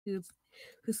who's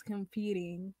who's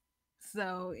competing.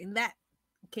 So in that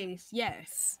case,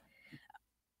 yes.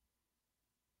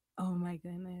 Oh my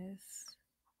goodness.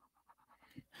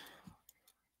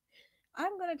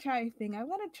 I'm gonna try a thing. I'm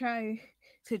gonna try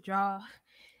to draw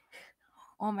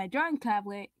on my drawing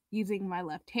tablet using my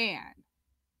left hand.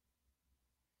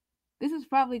 This is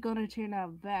probably gonna turn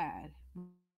out bad,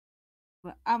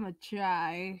 but I'm gonna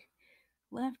try.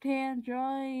 Left hand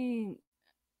drawing.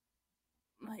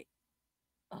 Like,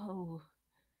 oh,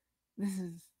 this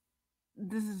is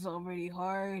this is already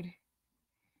hard.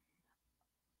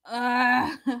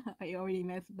 Ah, I already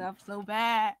messed up so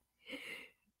bad.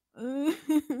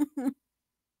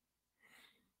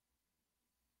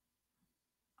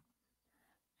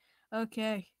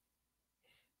 Okay,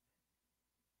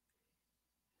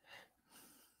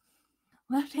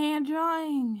 left hand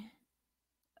drawing.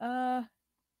 Uh,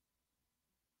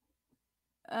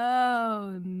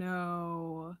 oh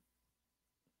no.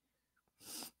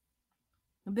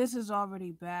 This is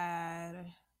already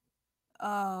bad.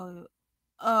 Oh,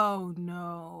 oh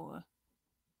no.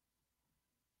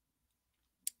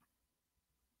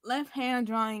 Left hand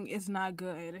drawing is not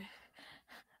good.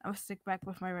 I'll stick back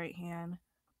with my right hand.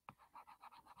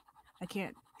 I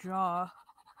can't draw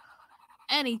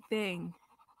anything.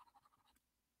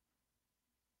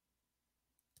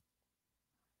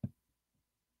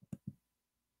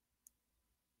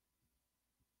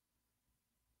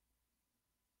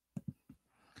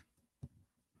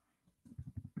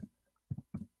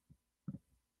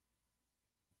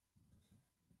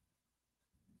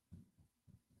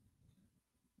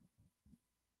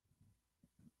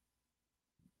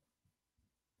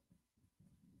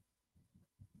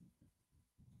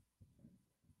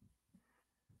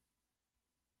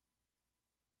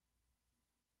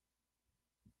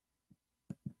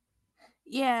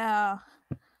 Yeah,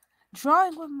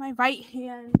 drawing with my right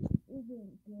hand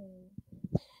isn't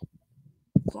good.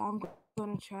 So I'm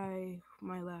gonna try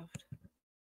my left.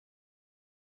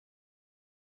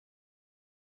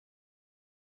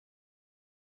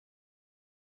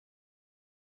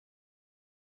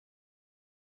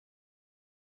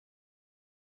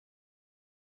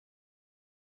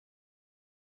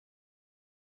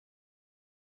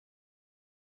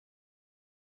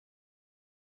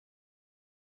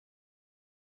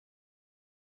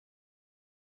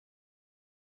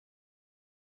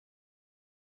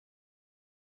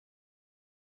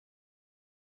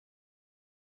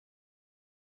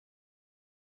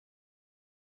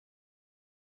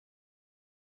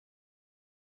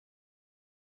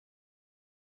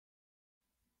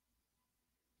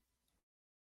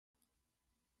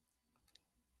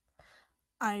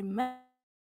 I meant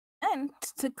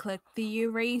to click the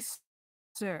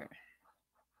eraser,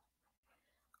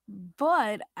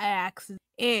 but I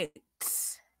accidentally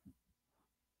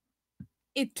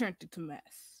it turned into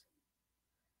mess.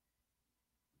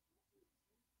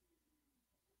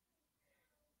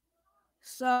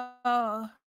 So I'm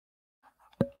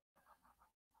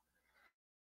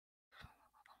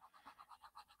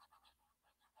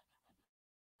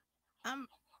I'm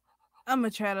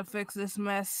gonna try to fix this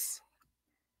mess.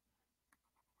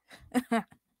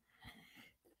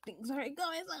 Things aren't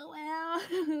going so well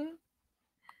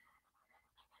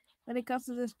when it comes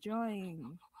to this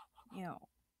drawing. You know,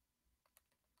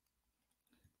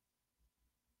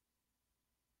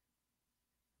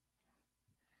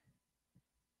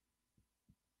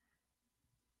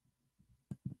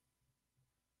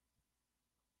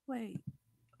 wait,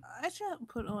 I should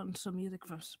put on some music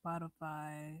from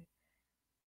Spotify.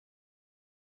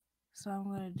 So I'm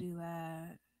gonna do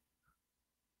that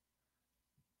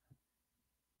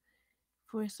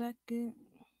for a second.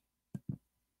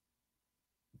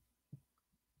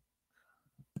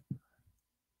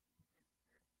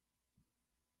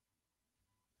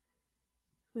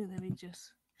 Wait, let me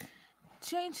just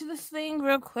change this thing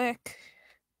real quick.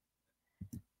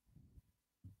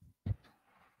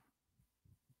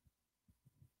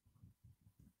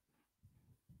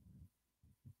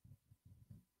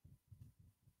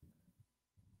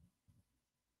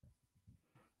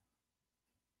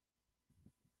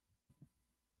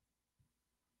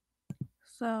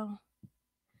 So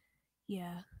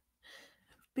yeah,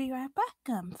 be right back.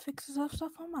 Fixing some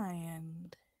stuff on my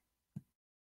end.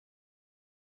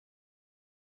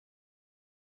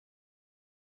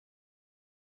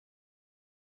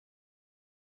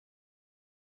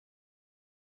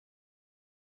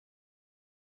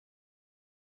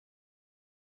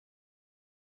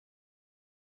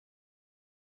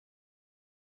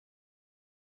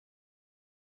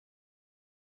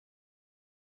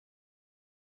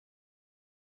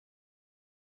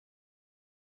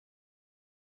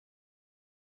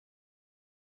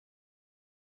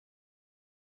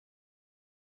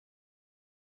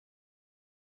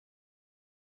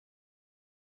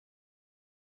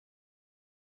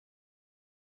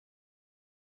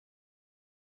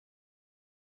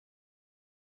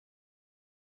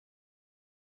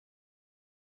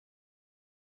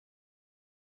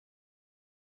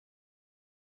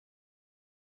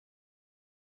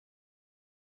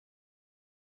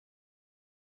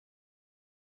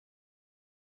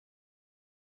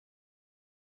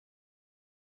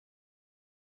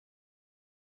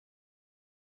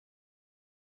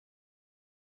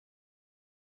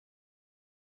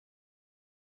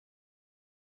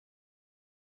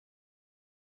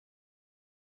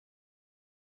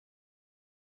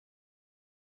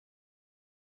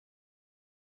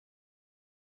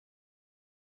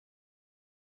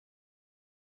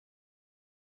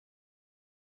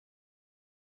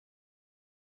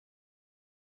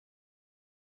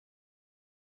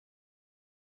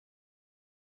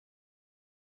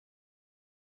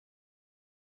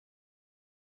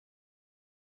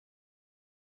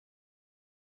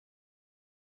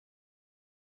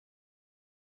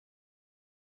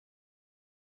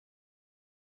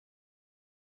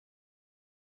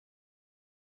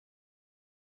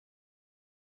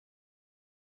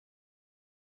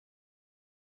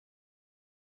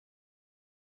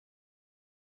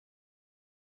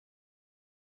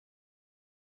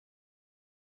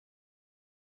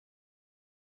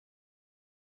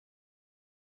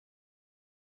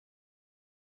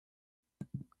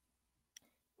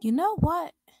 You know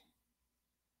what?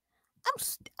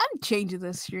 I'm changing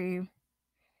the stream.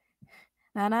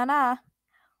 Nah, nah, nah.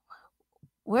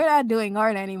 We're not doing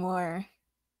art anymore.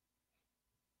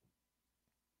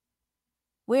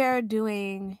 We're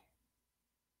doing,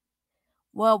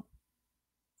 well,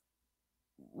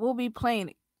 we'll be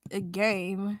playing a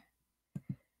game.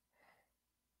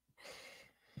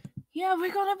 Yeah,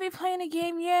 we're gonna be playing a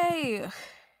game. Yay!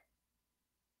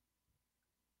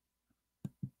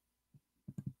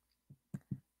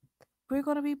 We're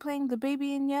gonna be playing the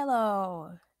Baby in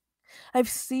Yellow. I've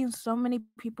seen so many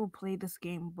people play this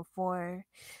game before,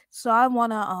 so I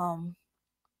wanna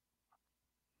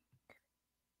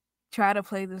try to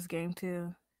play this game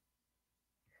too.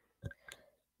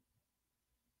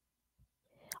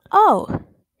 Oh,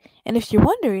 and if you're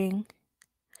wondering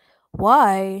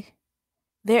why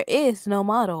there is no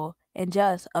model and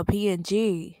just a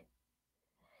PNG,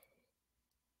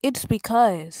 it's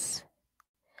because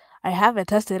I haven't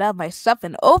tested out my stuff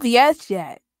in OBS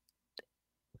yet.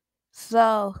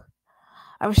 So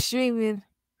I'm streaming,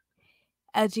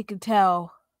 as you can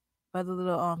tell by the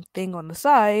little thing on the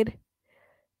side.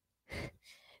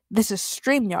 This is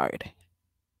StreamYard.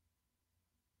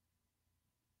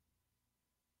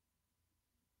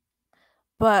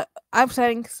 But I'm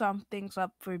setting some things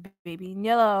up for Baby in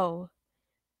Yellow.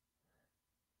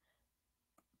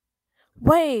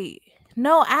 Wait,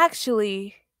 no,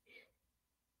 actually,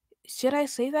 should I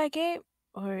save that game?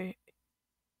 Or.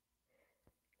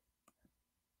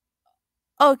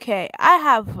 Okay, I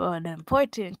have an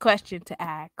important question to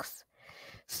ask.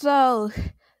 So,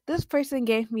 this person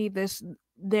gave me their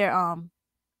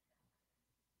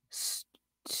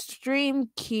stream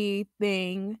key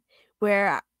thing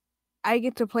where I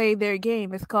get to play their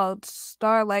game. It's called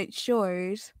Starlight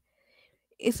Shores.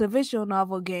 It's a visual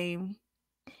novel game,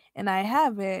 and I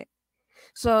have it.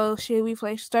 So, should we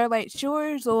play Starlight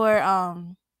Shores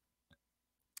or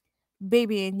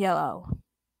Baby in Yellow?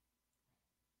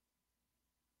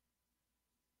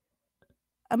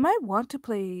 I might want to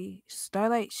play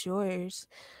Starlight Shores,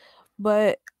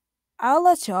 but I'll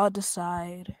let y'all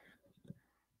decide.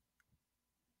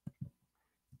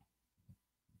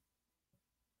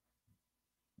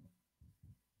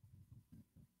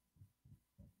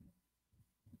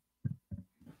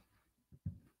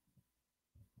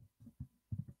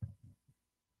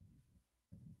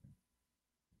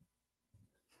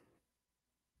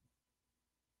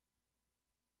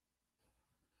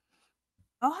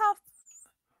 I'll have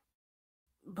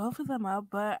both of them up,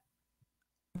 but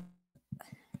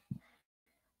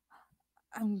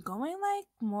I'm going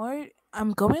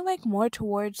like more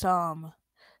towards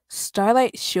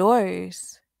Starlight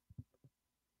Shores.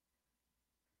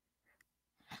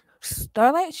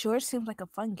 Starlight Shores seems like a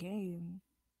fun game.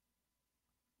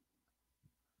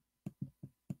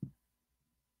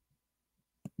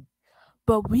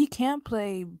 But we can't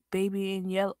play Baby in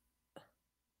Yellow.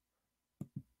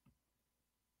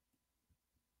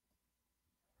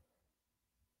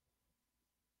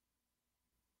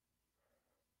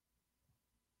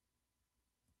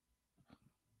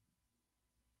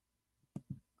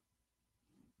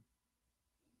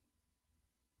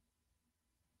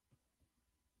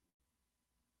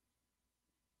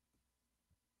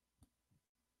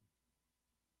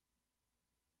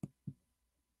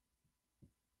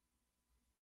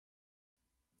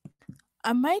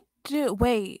 I might do.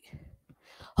 Wait,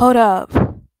 hold up.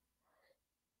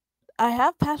 I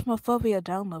have Phasmophobia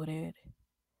downloaded.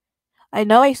 I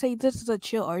know I say this is a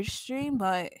chill art stream,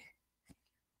 but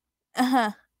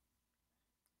I'm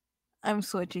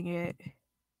switching it.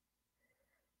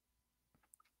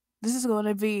 This is going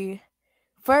to be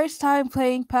first time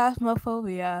playing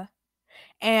Phasmophobia,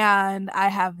 and I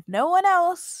have no one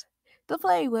else to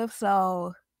play with,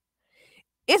 so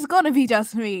it's going to be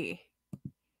just me.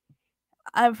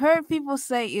 I've heard people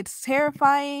say it's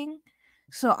terrifying,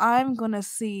 so I'm going to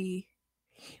see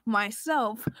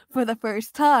myself for the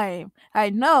first time. I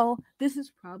know this is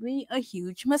probably a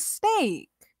huge mistake,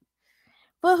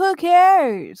 but who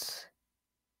cares?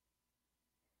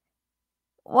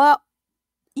 Well,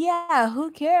 yeah,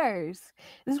 who cares?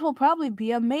 This will probably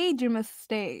be a major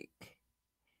mistake.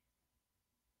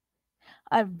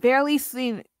 I've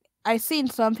seen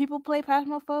some people play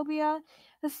Phasmophobia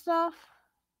and stuff.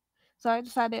 So I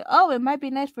decided, oh, it might be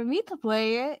nice for me to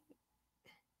play it.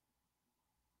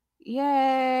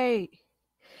 Yay!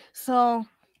 So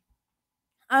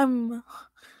I'm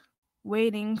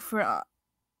waiting for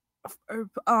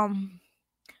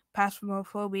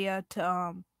Phasmophobia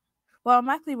to well, I'm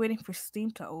actually waiting for Steam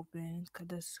to open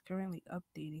because it's currently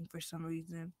updating for some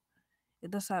reason. It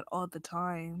does that all the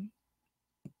time.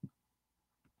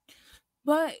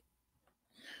 But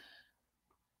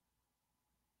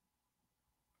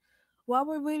While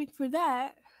we're waiting for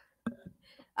that,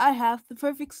 I have the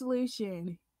perfect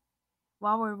solution.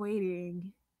 While we're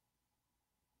waiting,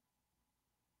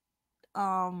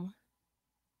 um,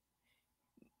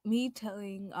 me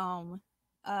telling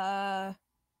uh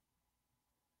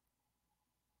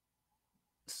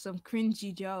some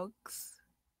cringy jokes.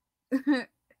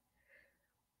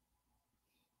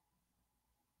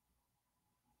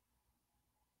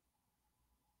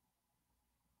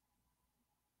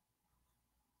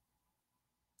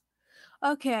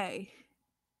 Okay,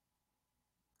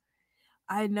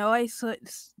 I know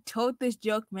told this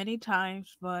joke many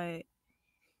times, but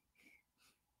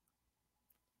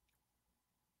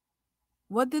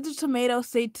what did the tomato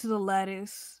say to the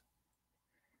lettuce?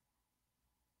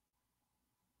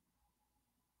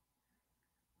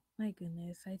 My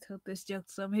goodness, I told this joke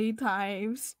so many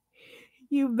times.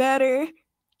 You better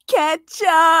catch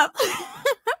up. I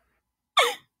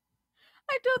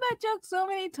told that joke so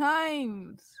many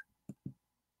times.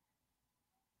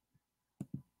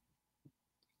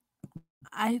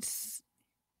 I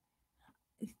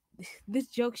this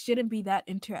joke shouldn't be that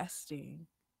interesting,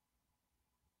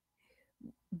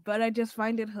 but I just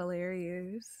find it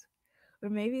hilarious. Or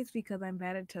maybe it's because I'm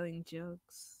bad at telling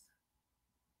jokes.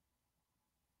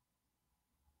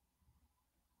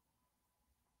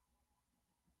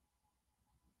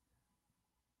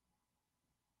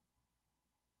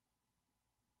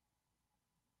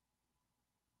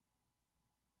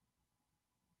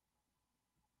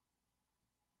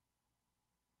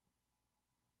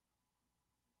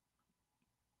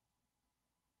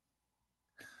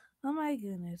 Oh my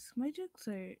goodness, my jokes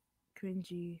are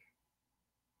cringy.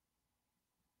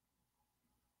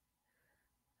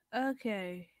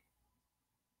 Okay,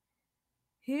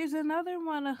 here's another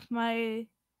one of my.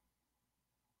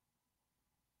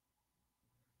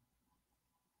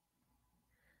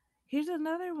 Here's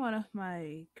another one of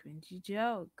my cringy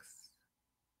jokes.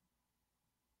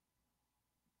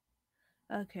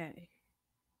 Okay.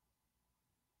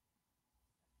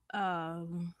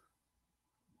 Um.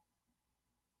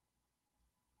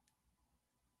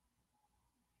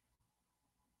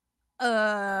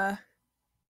 Uh.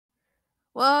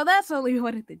 Well, that's only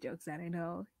one of the jokes that I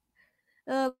know.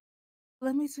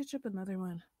 Let me search up another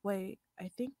one. Wait, I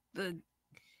think the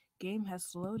game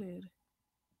has loaded.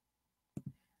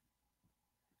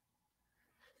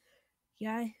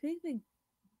 Yeah, I think the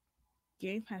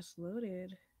game has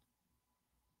loaded.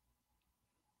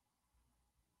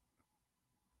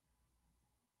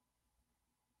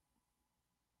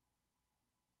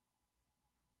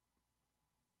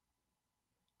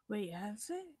 Wait, has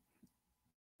it?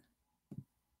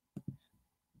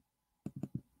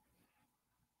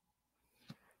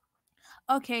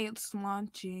 Okay, it's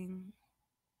launching.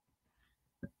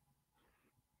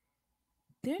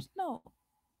 There's no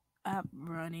app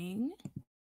running.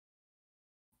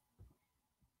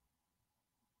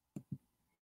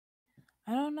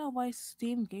 I don't know why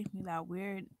Steam gave me that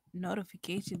weird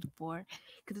notification for,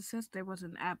 because it says there was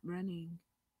an app running.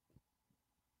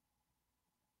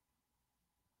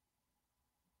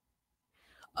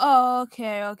 Oh,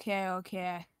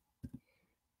 okay.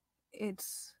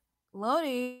 It's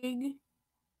loading.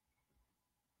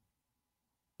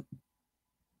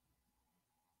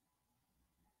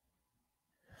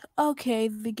 Okay,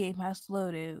 the game has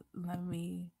loaded. Let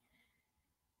me.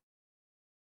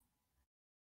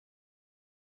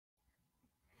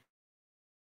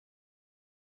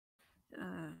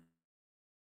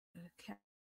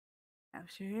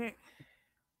 Capture it.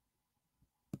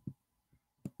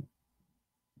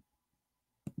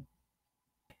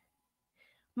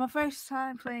 My first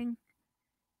time playing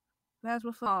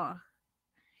basketball,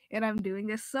 and I'm doing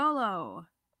this solo.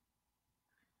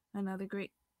 Another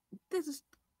great. This is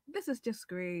this is just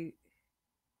great.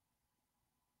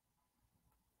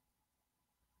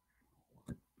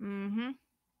 Mm-hmm.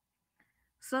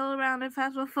 Solo round of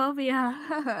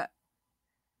phasmophobia.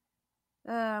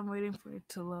 I'm waiting for it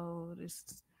to load.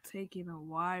 It's taking a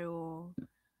while.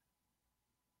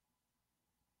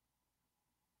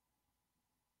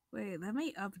 Wait, let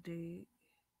me update.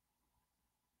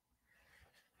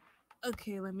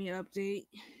 Okay, let me update.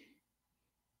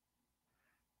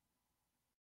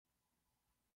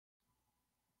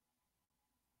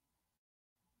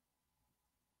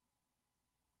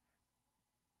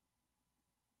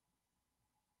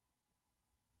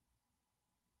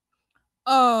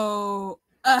 Oh,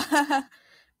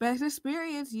 best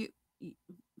experience. You,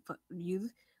 you,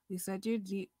 you said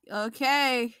you.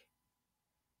 Okay,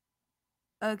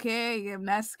 okay. I'm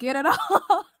not scared at all.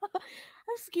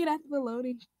 I'm scared at the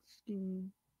loading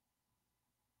screen.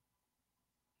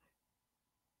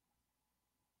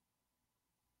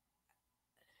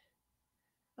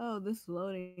 Oh, this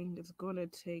loading is gonna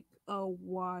take a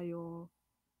while.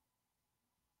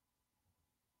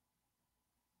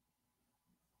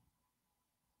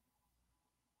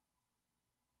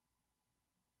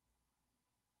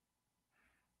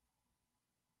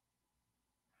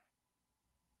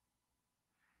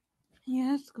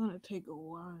 Yeah, it's gonna take a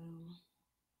while.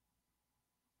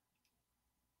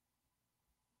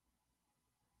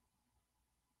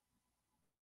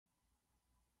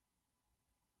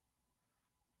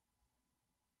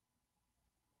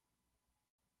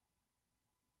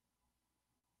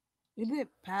 Is it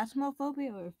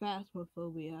phasmophobia or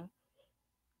phasmophobia?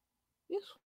 It's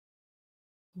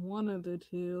one of the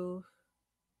two.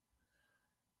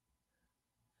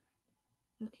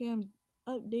 Okay, I'm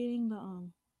updating the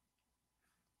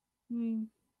I mean,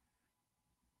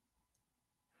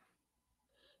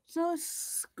 so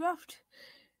it's Scruffed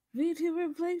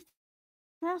VTuber plays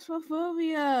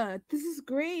phasmophobia. This is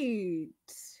great.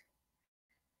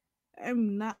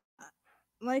 I'm not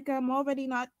like I'm already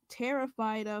not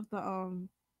terrified of the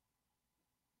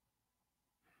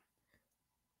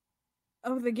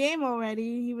game already,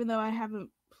 even though I haven't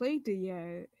played it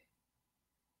yet.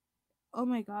 Oh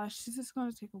my gosh, this is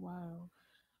gonna take a while.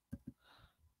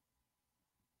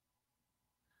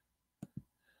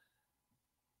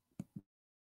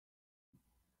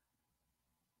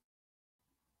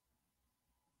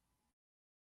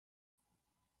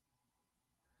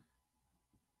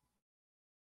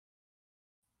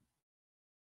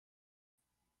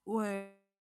 Wait,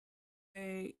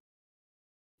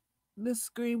 the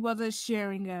screen wasn't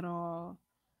sharing at all.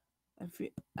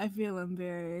 I feel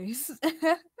embarrassed.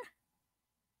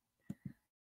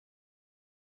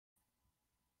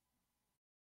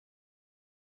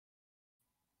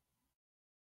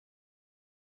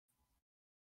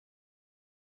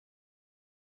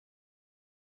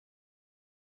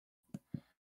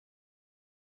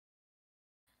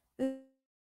 The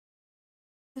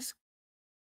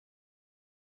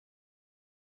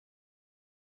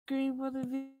screen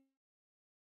wasn't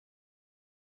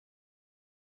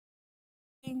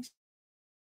being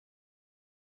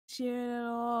shared at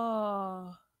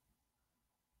all.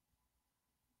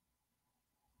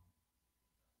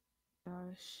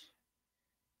 Gosh.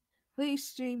 Please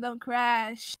stream, don't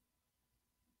crash.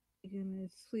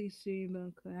 Goodness, please stream,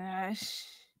 don't crash.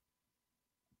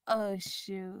 Oh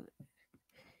shoot.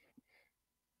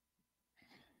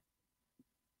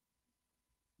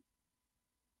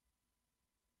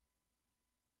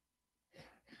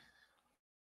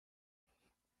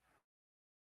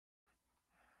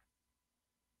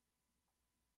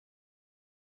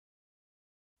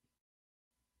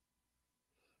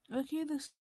 Okay, the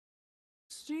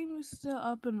stream is still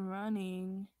up and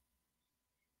running,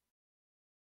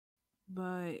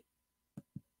 but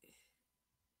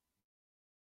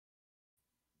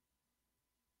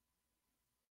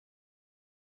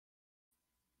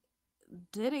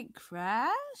did it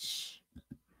crash?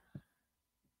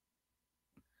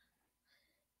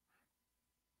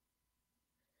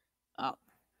 Oh,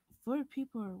 four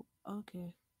people are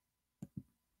okay.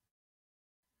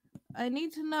 I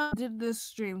need to know, did this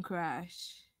stream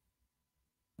crash?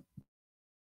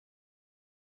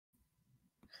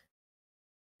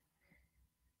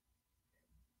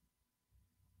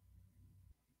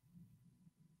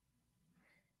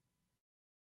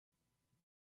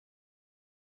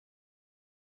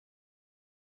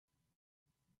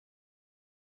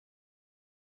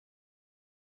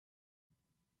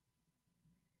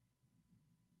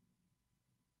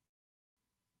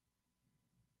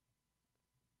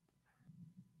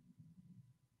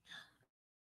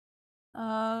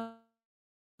 Uh,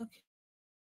 okay.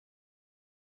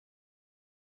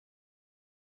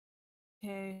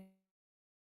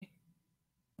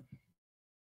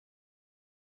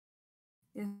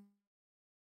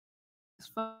 It's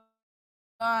fine.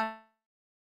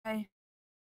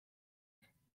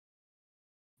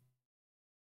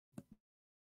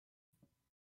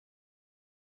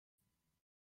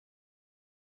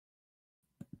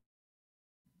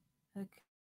 Okay.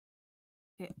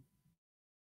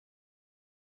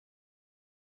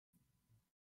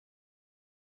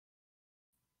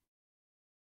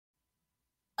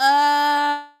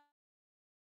 Uh,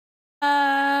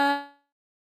 uh,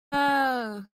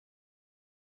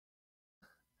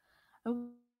 I'm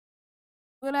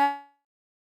gonna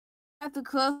have to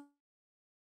close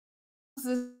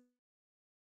this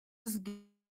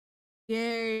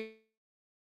game.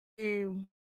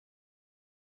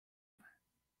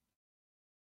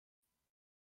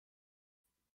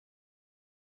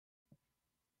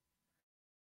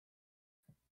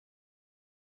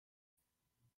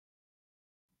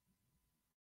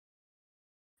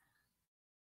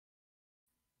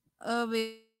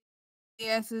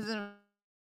 OBS isn't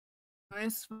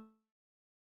responding.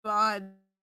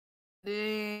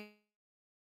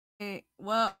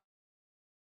 Well,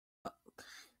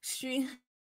 stream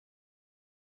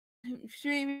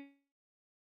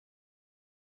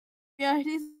yeah,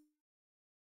 he's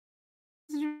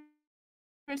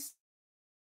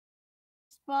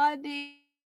responding.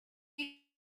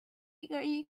 Are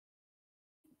you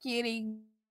kidding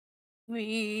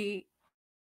me?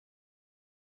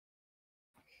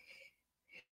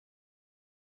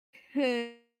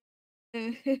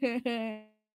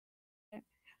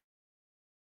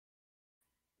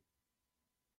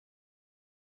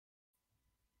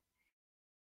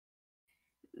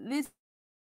 this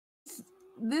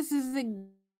this isn't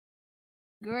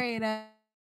great at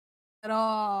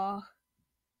all.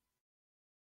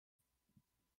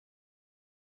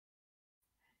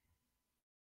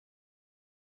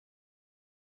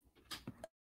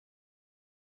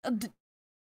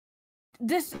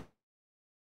 This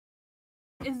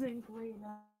isn't great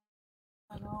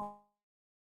at all.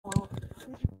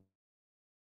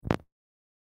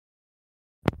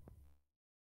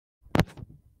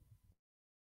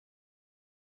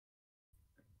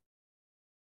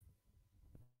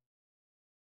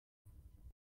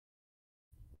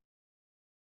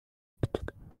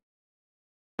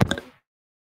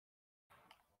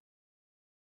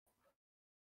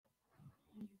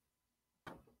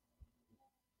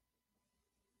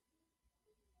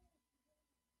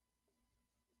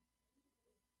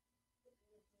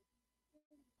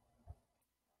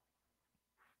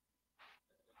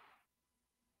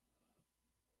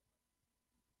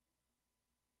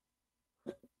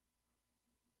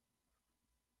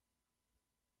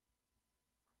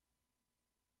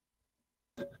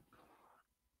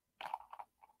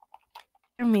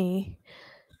 Me.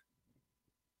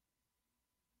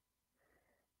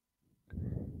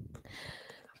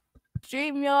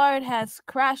 StreamYard has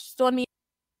crashed on me.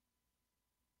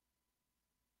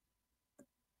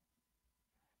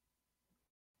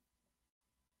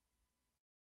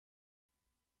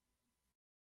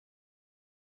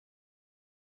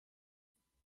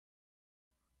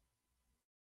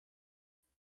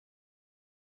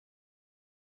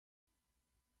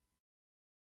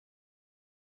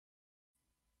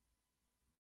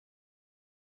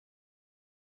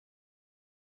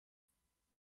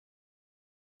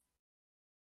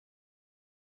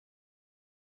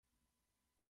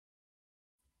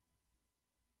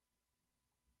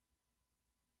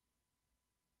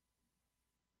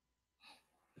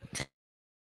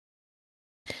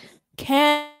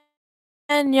 Can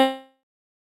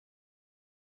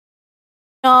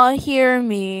y'all hear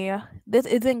me? This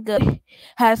isn't good.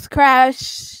 Has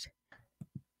crashed.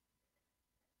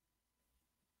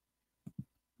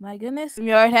 My goodness,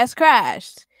 StreamYard has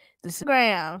crashed. This is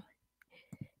Graham.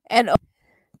 And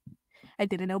I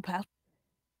didn't know password.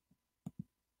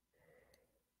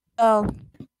 Oh,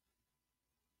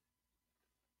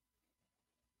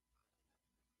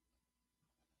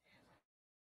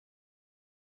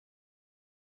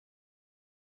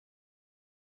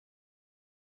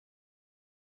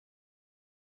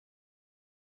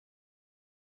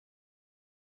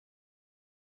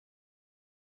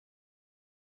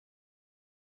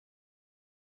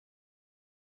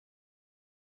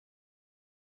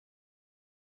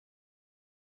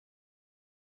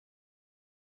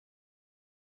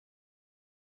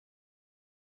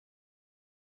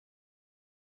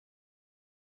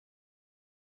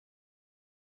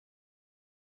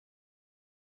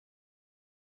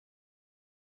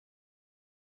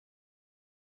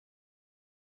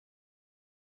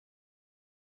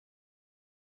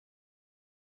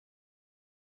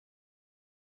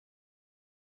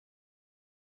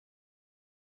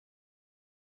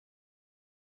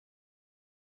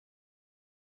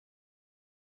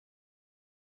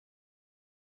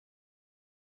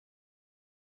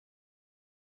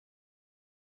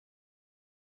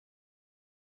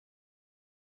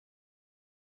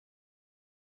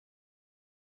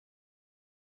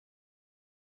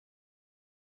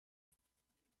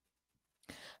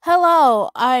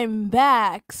 hello, I'm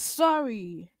back.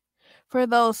 Sorry for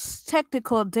those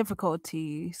technical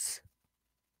difficulties.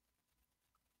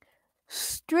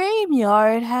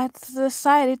 StreamYard has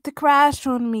decided to crash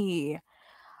on me.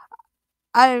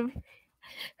 I'm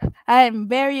I'm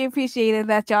very appreciative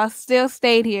that y'all still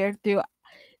stayed here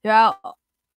throughout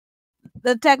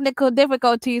the technical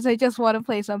difficulties. I just want to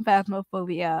play some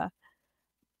Phasmophobia.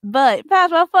 But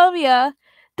Phasmophobia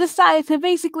decided to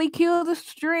basically kill the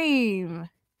stream.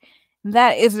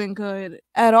 That isn't good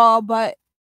at all, but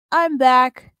I'm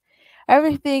back.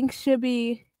 Everything should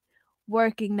be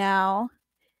working now.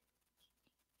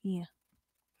 Yeah.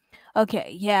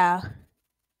 Okay, yeah.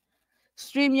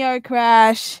 StreamYard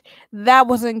crash. That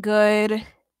wasn't good.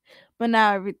 But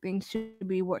now everything should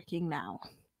be working now.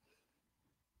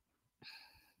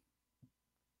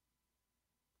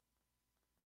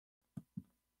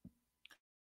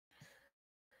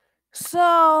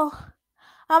 So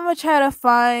I'm gonna try to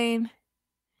find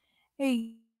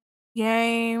a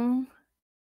game.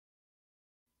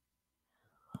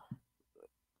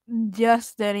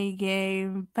 Just any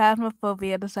game.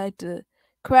 Phasmophobia decided to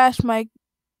crash my.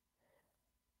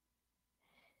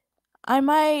 I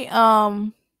might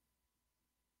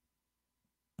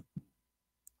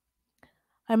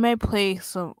I might play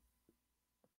some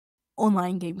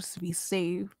online games to be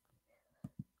safe.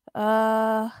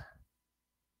 Uh,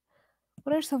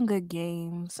 what are some good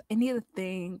games? I need to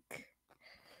think.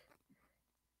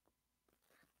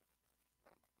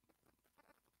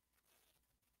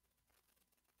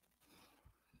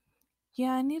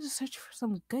 Yeah, I need to search for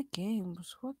some good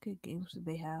games. What good games do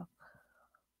they have?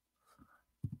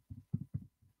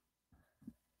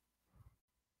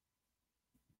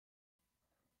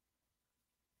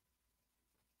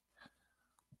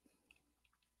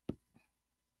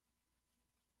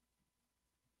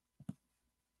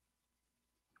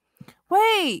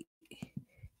 Wait,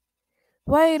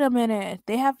 wait a minute.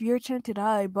 They have Your Turn to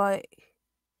Die, but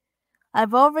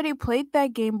I've already played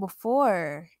that game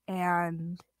before,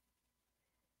 and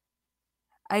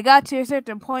I got to a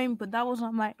certain point, but that was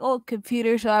on my old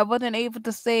computer, so I wasn't able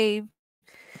to save.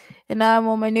 And now I'm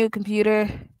on my new computer.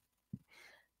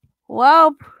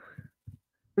 Well,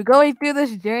 we're going through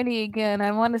this journey again.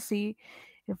 I want to see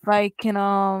if I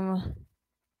can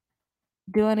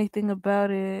do anything about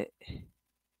it.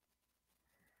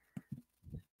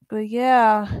 But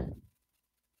yeah,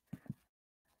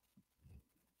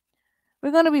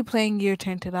 we're gonna be playing Your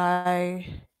Turn to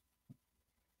Die.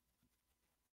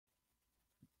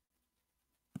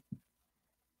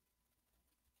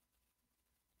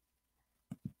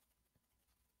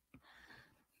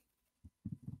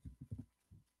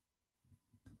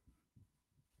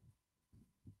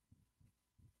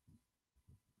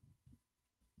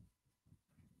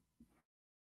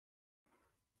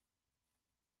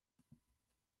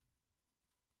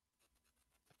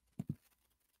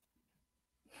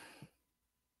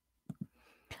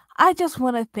 I just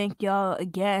want to thank y'all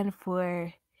again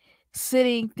for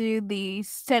sitting through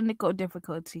these technical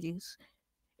difficulties.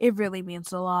 It really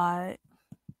means a lot.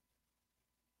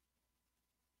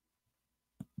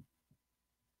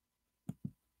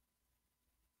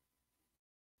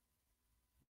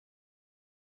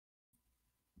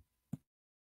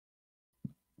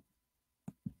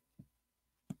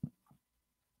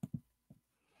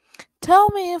 Tell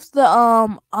me if the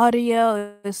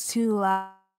audio is too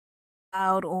loud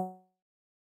on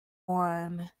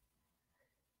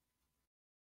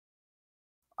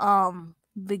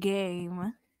the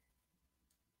game.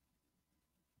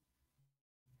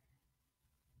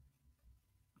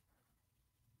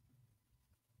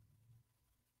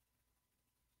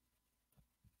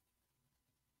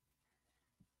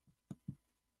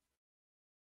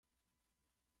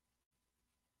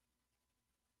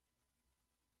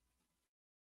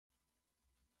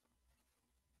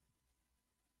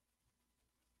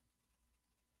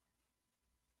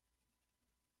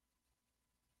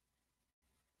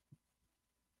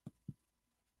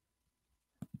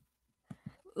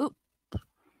 Oop,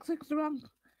 clicked the wrong.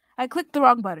 I clicked the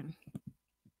wrong button.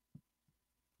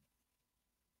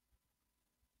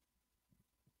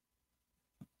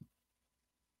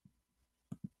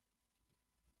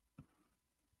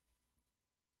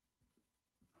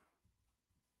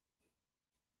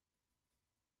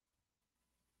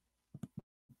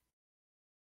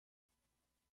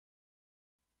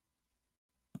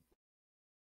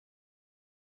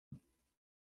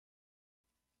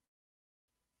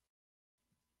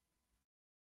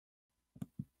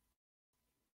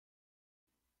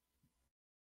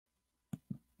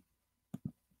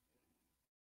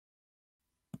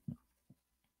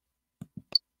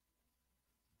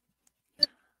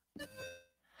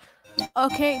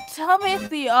 Okay, tell me if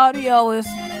the audio is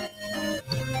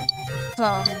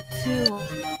too.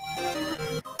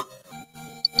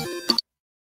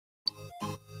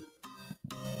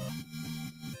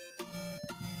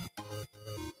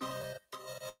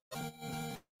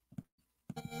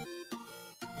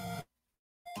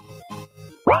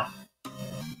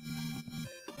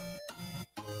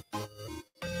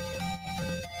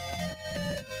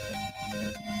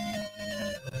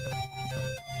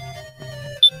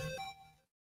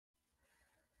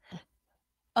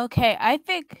 Okay, I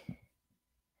think.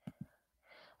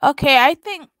 Okay, I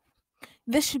think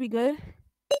this should be good.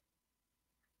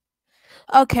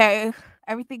 Okay,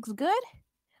 everything's good?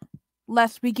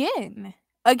 Let's begin.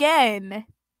 Again.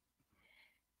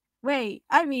 Wait,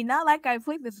 I mean, not like I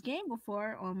played this game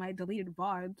before on my deleted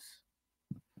VODs.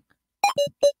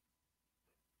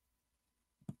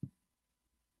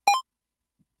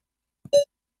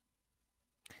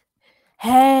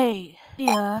 Hey,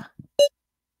 yeah.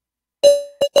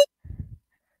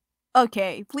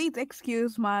 Okay, please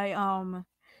excuse my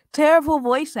terrible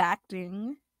voice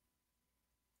acting.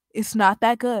 It's not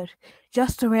that good.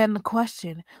 Just a random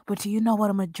question, but do you know what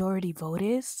a majority vote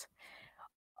is?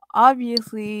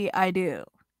 Obviously, I do.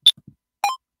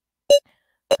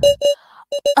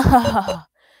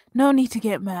 No need to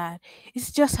get mad.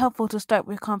 It's just helpful to start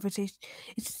with conversation.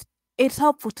 It's it's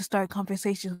helpful to start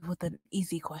conversations with an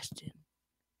easy question.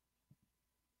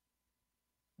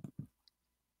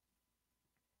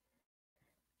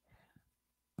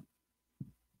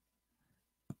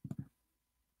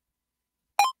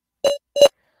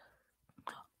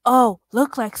 Oh,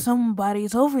 look like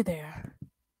somebody's over there.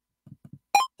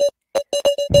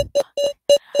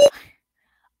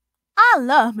 I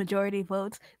love majority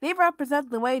votes. They represent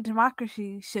the way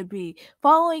democracy should be,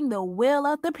 following the will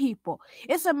of the people.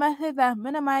 It's a method that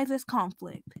minimizes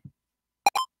conflict.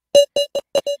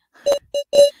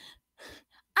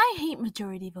 I hate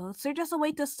majority votes. They're just a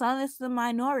way to silence the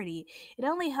minority. It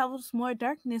only helps more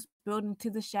darkness build into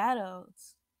the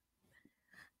shadows.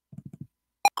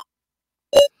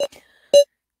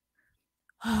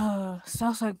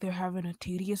 Sounds like they're having a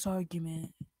tedious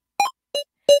argument.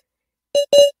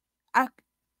 I,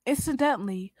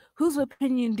 incidentally, whose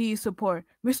opinion do you support,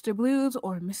 Mr. Blues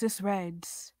or Mrs.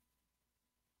 Red's?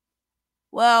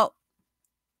 Well,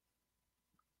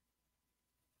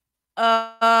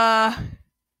 uh,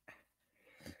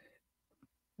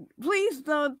 please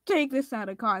don't take this out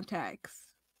of context.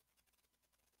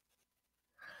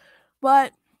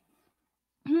 But,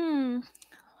 hmm,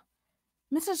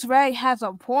 Mrs. Red has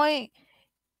a point,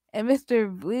 and Mr.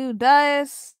 Blue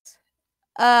does.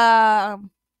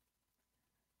 Um,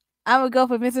 I'm gonna go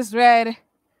for Mrs. Red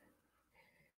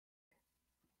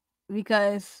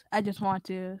because I just want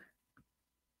to.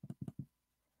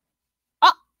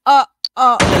 Uh,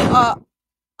 uh,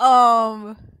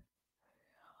 um,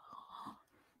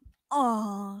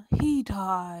 oh, he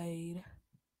died.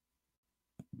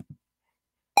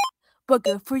 But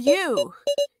good for you.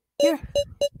 Your,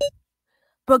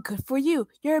 but good for you.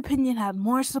 Your opinion had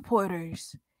more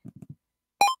supporters.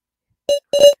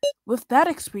 With that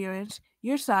experience,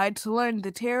 your side learned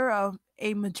the terror of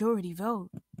a majority vote.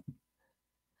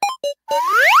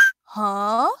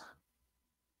 Huh?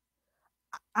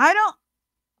 I don't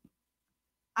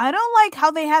I don't like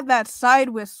how they had that side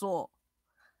whistle.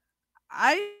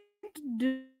 I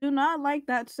do not like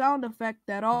that sound effect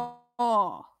at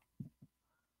all.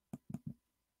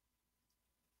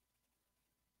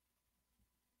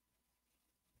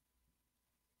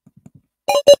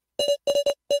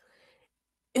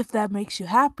 If that makes you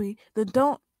happy, then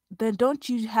don't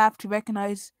you have to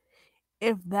recognize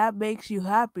if that makes you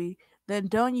happy, then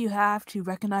don't you have to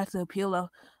recognize the appeal of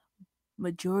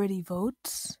majority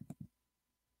votes?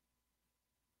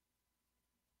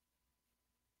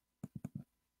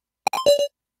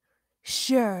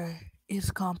 Sure,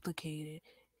 it's complicated.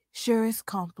 Sure, it's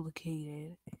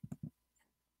complicated.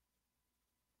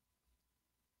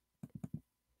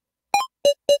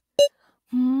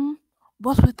 Hmm?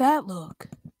 What's with that look?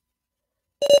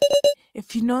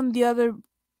 If you known the other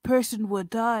person would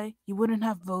die, you wouldn't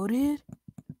have voted?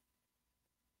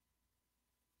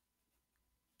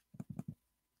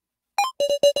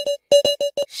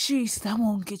 Sheesh, that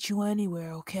won't get you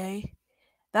anywhere, okay?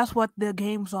 That's what the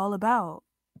game's all about.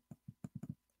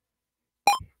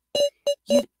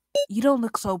 You you don't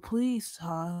look so pleased,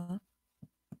 huh?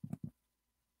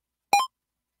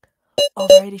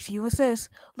 Alright, if you insist,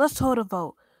 let's hold a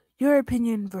vote. Your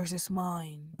opinion versus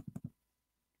mine.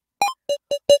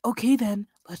 Okay then,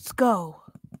 let's go.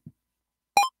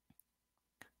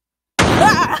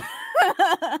 Not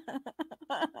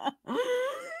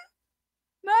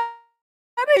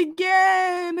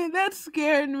again! That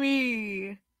scared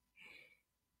me.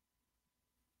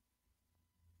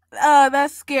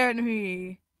 That scared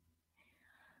me.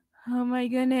 Oh my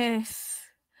goodness.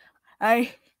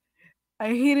 I I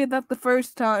hated that the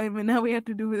first time and now we have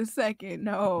to do it the second.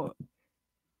 No.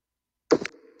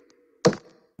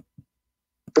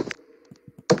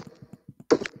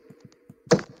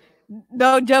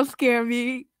 Don't jump scare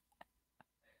me.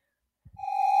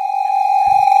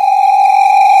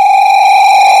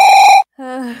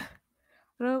 I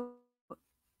don't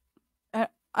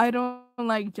I don't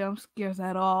like jump scares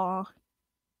at all.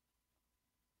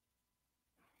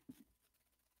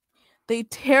 They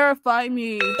terrify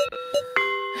me.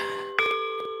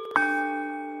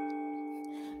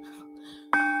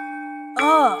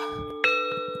 Ugh.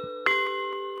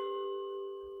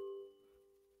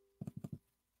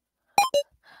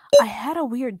 I had a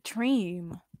weird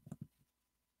dream.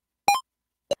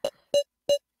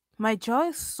 My jaw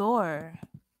is sore.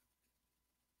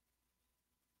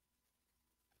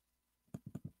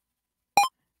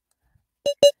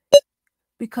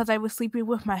 Because I was sleeping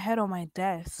with my head on my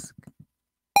desk.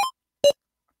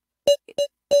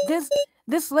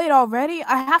 This late already?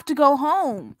 I have to go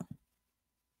home.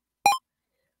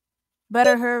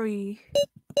 Better hurry.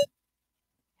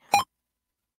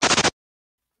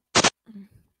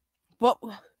 What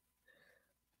was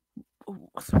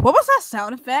that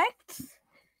sound effect?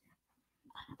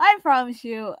 I promise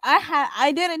you,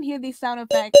 I didn't hear these sound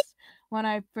effects when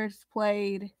I first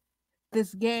played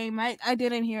this game. I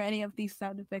didn't hear any of these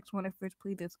sound effects when I first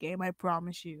played this game, I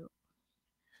promise you.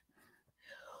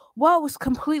 Well, it was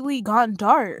completely gone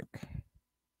dark.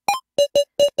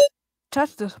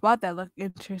 Touch the spot that looked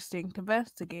interesting to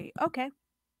investigate. Okay.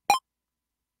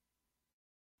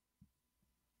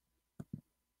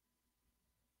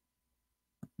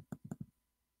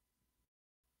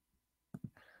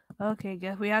 Okay,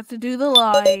 guess we have to do the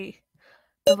light.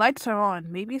 The lights are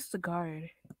on. Maybe it's the guard.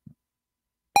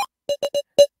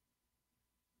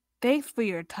 Thanks for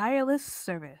your tireless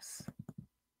service.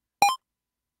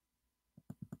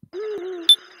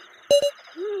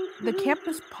 The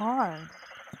campus pond.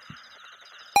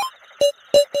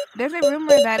 There's a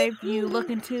rumor that if you look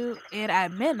into it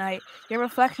at midnight, your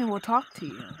reflection will talk to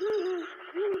you.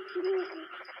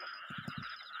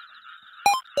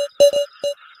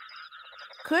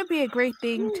 Could be a great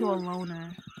thing to a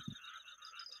loner.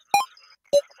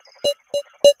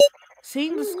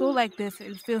 Seeing the school like this,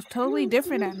 it feels totally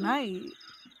different at night.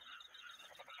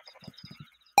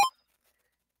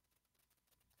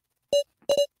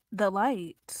 The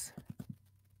lights.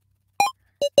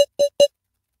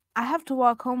 I have to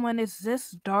walk home when it's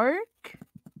this dark?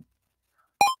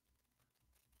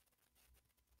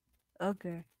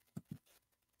 Okay.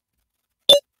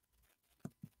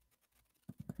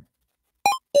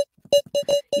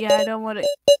 Yeah, I don't want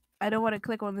to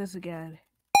click on this again.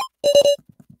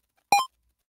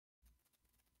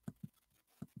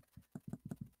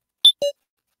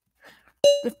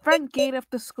 The front gate of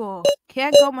the school.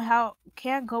 Can't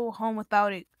go home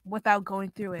without going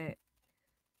through it.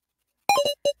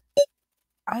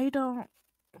 I don't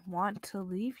want to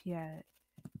leave yet.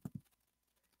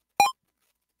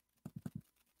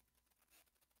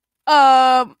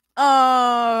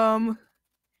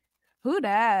 Who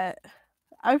that?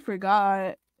 I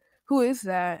forgot. Who is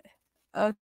that?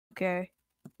 Okay.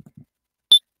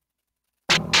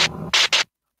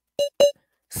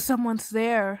 Someone's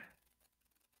there.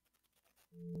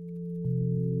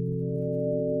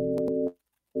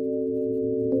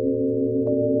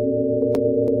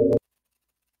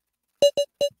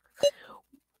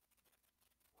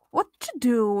 What you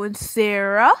doing,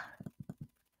 Sarah?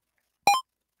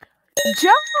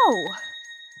 Joe!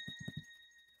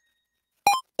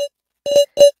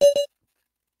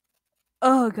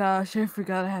 Oh gosh, I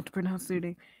forgot I had to pronounce their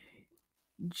name.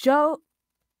 Joe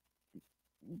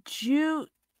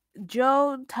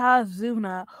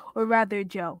Tazuna, or rather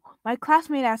Joe, my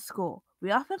classmate at school.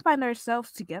 We often find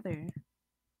ourselves together.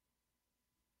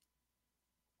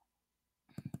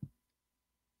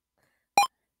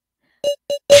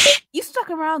 You stuck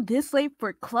around this late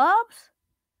for clubs?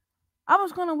 I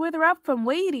was gonna wither up from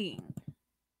waiting.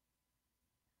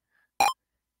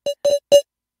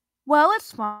 Well,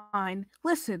 it's fine.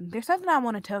 Listen, there's something I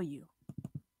want to tell you.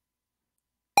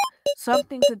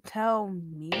 Something to tell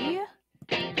me?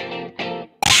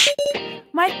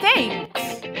 My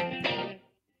thanks!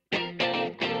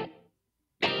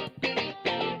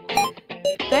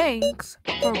 Thanks?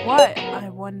 For what, I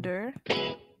wonder?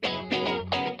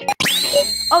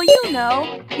 Oh, you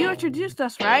know, you introduced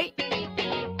us, right?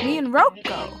 Me and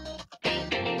Rocco.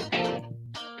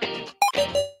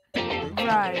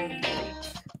 Right.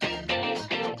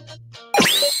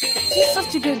 She's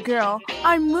such a good girl.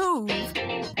 I moved.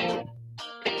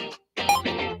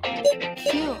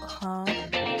 Cute, huh?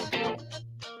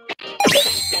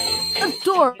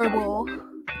 Adorable.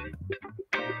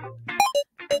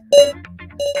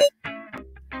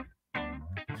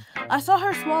 I saw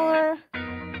her smaller.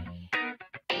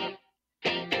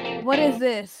 What is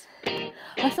this?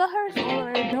 I saw her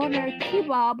smaller donor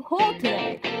kebab hole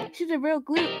today. She's a real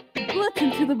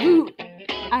gluten to the boot.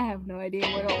 I have no idea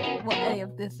what any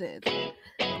of this is.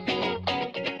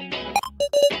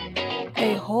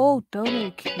 A whole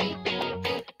donor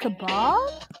kebab?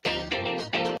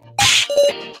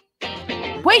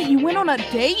 Wait, you went on a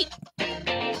date?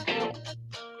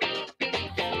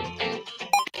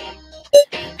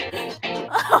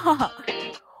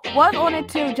 Was on it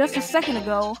too just a second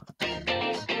ago.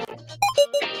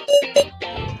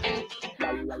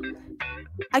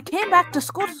 I came back to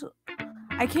school.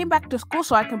 I came back to school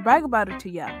so I can brag about it to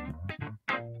you.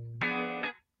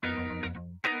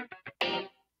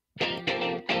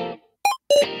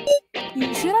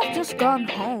 You should have just gone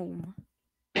home.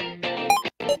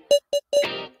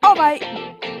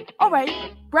 All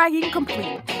right, bragging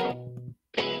complete.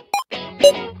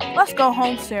 Let's go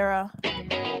home, Sarah.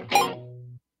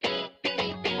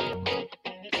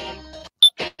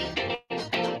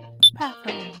 Path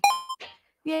home.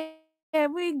 Yeah,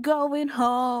 we going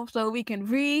home so we can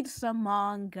read some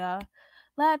manga.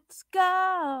 Let's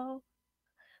go.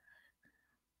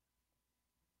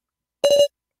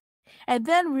 And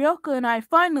then Ryoko and I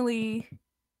finally.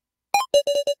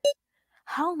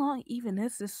 How long even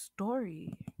is this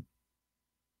story?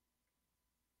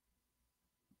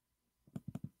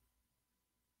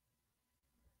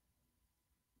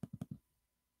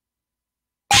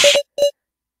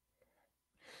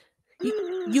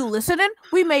 You listening?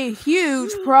 We made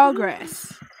huge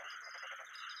progress.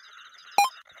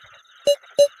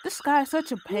 This guy is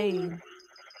such a pain.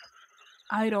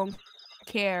 I don't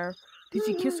care. Did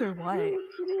you kiss her what?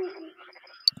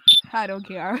 I don't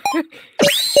care.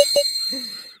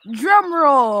 Drum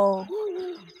roll.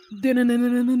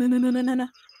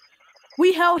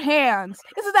 We held hands.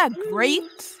 Isn't that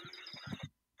great?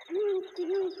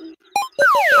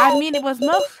 I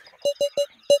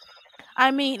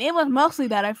mean, it was mostly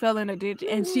that I fell in a ditch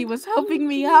and she was helping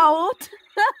me out.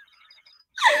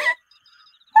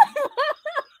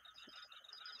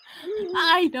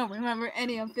 I don't remember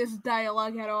any of this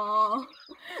dialogue at all.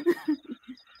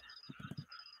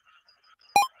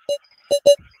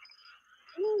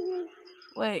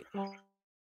 Wait,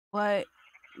 what?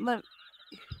 Look.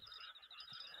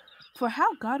 For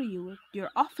how gaudy you look, you're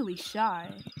awfully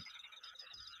shy.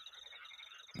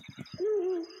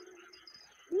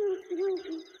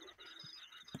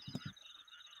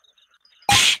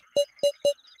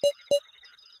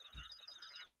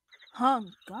 Huh,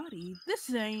 gaudy?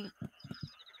 This ain't...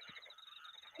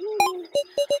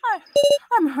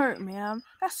 I'm hurt, ma'am.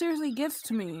 That seriously gets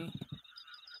to me.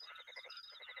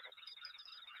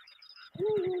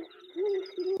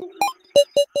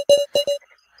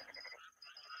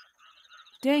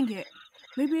 Dang it.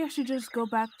 Maybe I should just go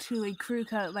back to a crew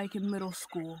cut like in middle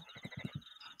school.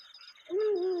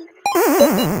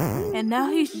 And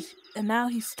now he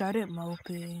started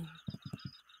moping.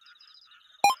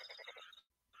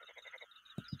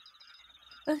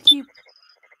 Let's keep...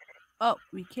 Oh,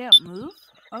 we can't move?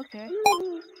 Okay.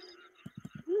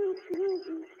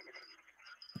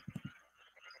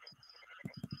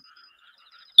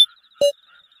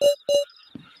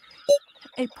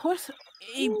 A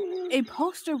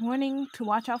poster warning to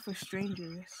watch out for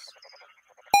strangers.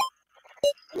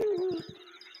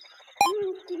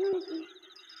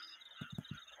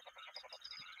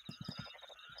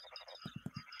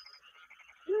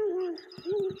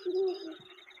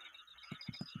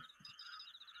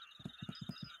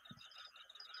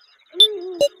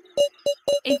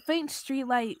 A faint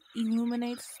streetlight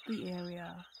illuminates the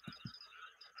area.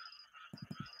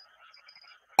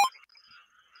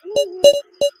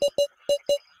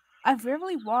 I've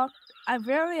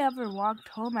rarely ever walked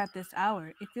home at this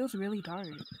hour. It feels really dark.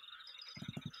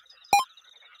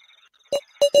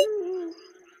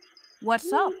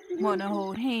 What's up? Wanna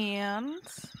hold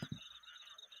hands?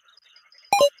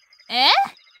 Eh?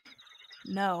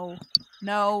 No.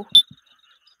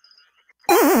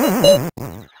 I'm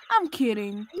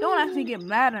kidding. Don't actually get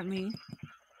mad at me.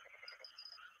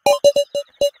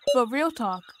 But real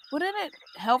talk, wouldn't it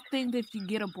help things if you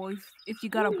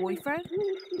got a boyfriend?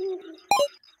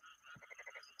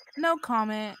 No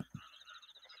comment.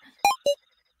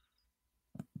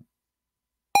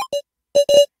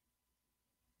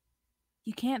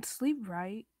 You can't sleep,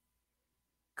 right?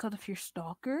 'Cause of your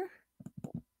stalker?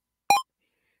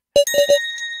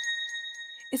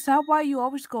 Is that why you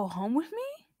always go home with me?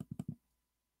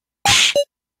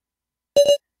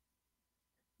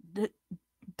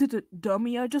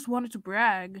 Dummy, I just wanted to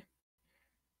brag.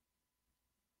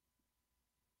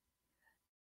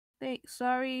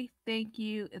 Sorry, thank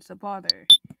you, it's a bother.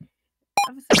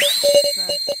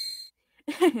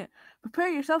 Prepare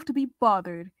yourself to be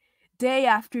bothered. Day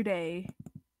after day.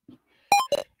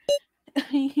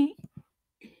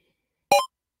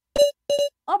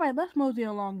 Alright, let's mosey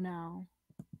along now.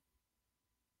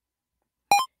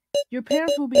 Your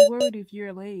parents will be worried if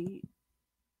you're late.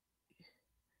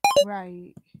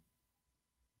 Right.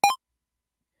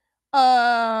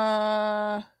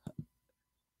 Uh,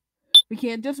 we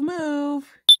can't just move.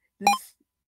 This.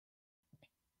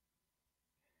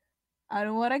 I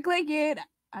don't want to click it.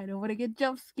 I don't want to get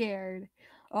jump scared.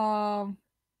 Um.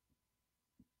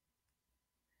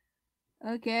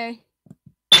 Okay.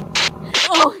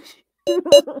 Oh.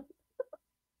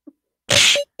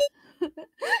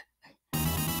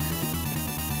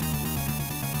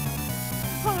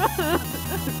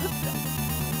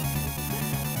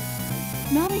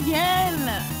 Not again.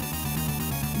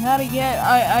 Not again.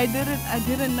 I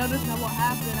didn't notice that what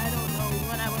happened. I don't know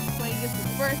when I was playing this the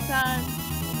first time.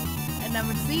 I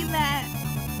never seen that.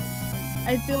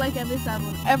 I feel like I missed out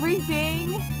on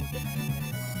everything.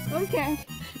 Okay.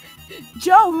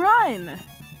 Joe, run!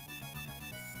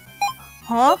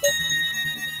 Huh?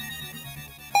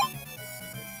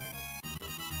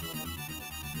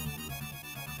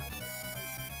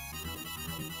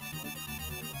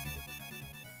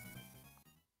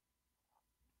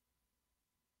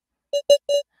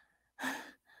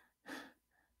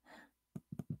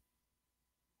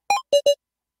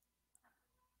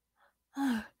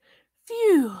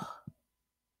 Phew.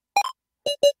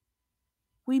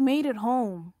 We made it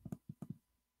home.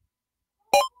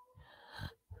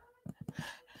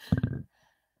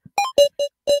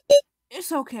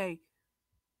 It's okay.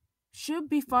 Should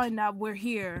be fine now we're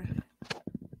here.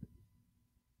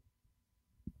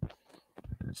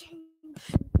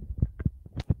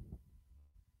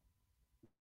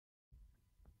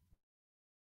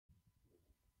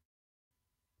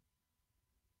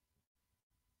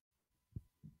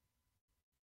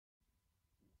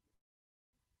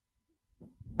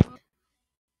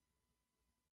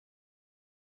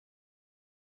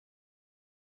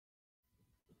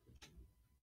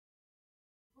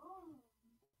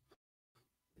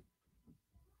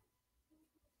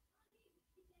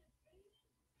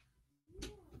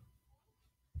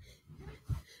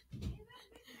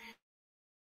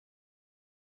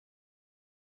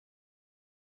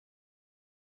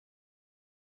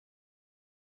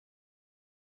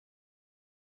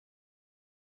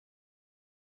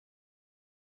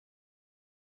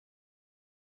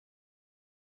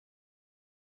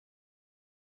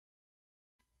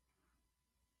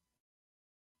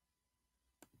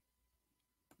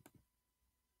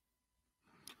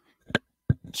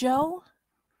 Joe,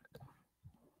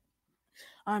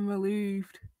 I'm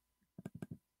relieved.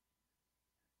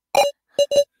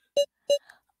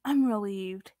 I'm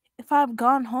relieved. If I've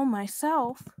gone home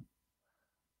myself.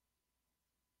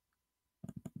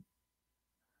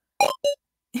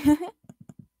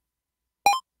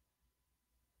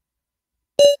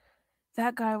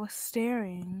 That guy was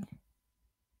staring.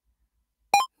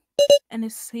 And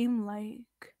it seemed like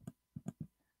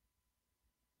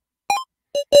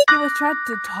he was trying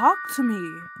to talk to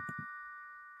me.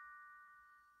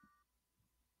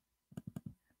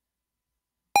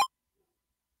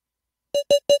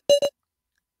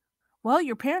 Well,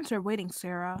 your parents are waiting,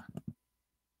 Sarah.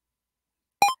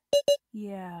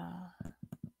 Yeah.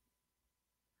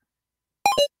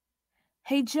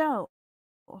 Hey, Joe.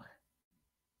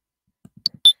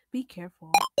 Be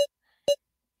careful.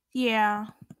 Yeah.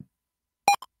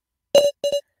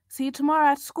 See you tomorrow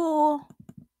at school.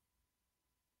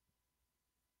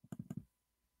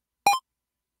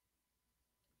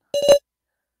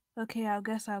 Okay, I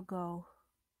guess I'll go.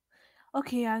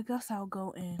 Okay, I guess I'll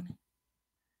go in.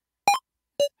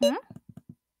 Hmm?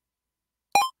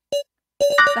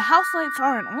 The house lights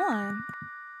aren't on.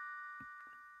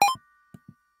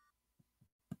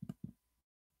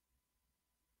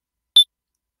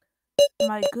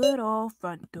 My good old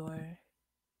front door.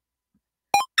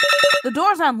 The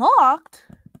door's unlocked.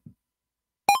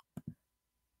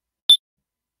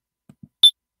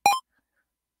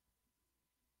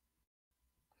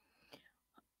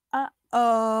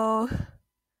 Uh-oh.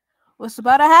 What's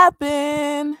about to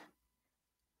happen?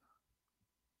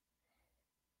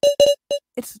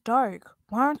 It's dark.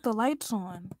 Why aren't the lights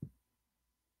on?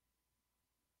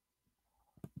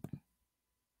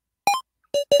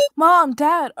 Mom,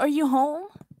 Dad, are you home?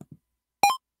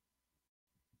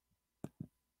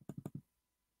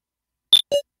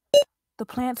 The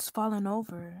plant's fallen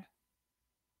over.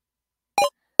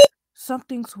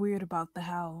 Something's weird about the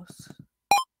house.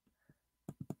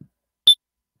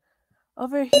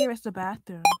 Over here is the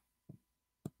bathroom.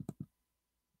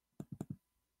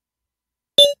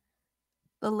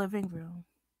 The living room.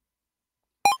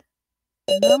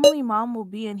 Normally, Mom will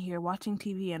be in here watching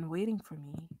TV and waiting for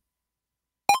me.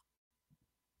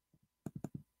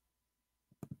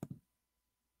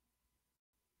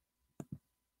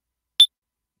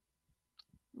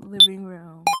 Living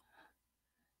room.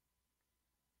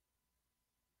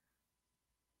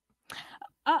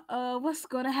 Uh-oh, what's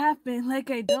gonna happen? Like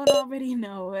I don't already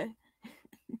know it.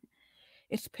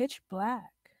 It's pitch black.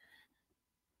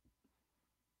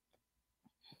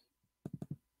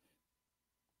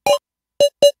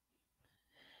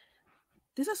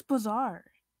 This is bizarre.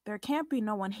 There can't be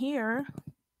no one here.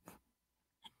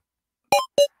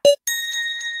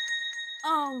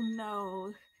 Oh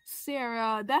no.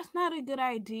 Sarah, that's not a good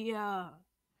idea.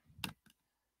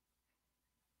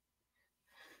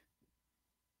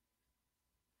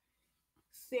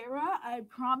 Sarah, I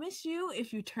promise you,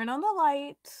 if you turn on the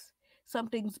lights,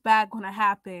 something's bad gonna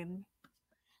happen.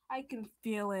 I can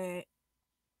feel it.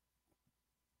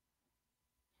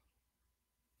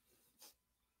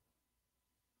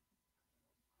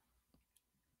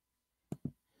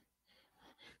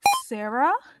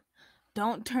 Sarah,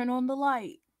 don't turn on the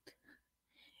light.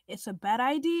 It's a bad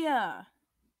idea.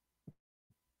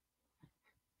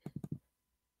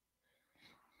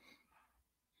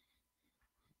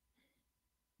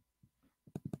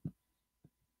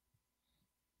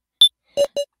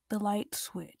 The light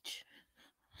switch.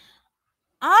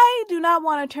 I do not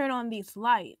want to turn on these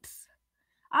lights.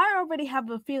 I already have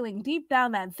a feeling deep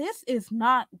down that this is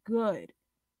not good.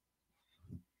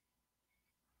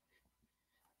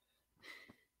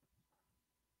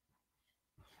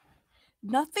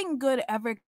 Nothing good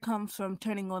ever comes from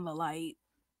turning on the light.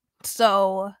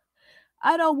 So,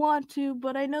 I don't want to,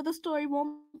 but I know the story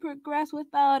won't progress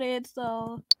without it,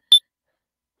 so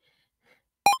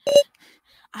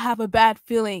I have a bad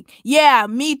feeling. Yeah,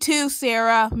 me too,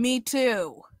 Sarah. Me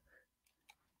too.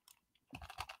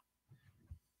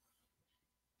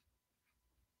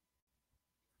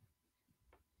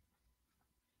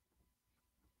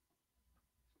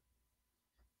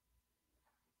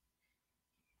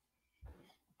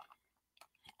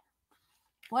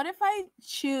 What if I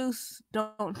choose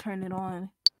don't turn it on?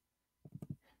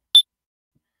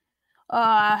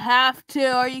 I have to.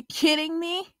 Are you kidding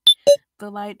me? The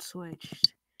light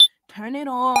switched. Turn it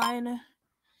on.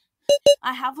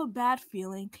 I have a bad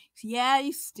feeling. Yeah,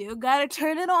 you still gotta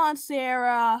turn it on,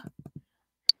 Sarah.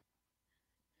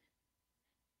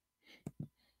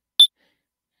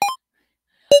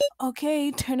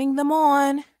 Okay, turning them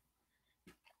on.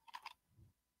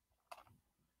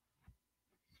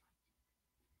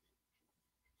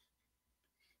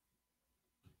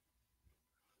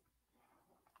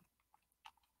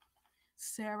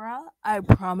 Sarah, I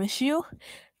promise you,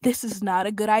 this is not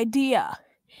a good idea.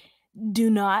 Do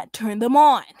not turn them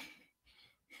on.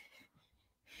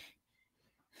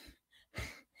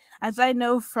 As I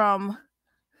know from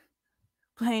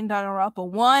playing Danganronpa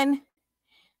 1,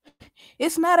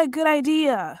 it's not a good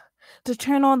idea to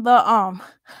turn on the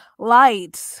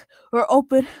lights or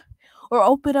open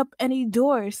up any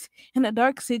doors in a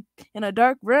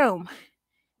dark room.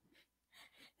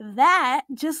 That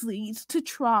just leads to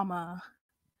trauma.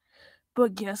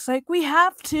 But guess like we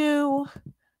have to.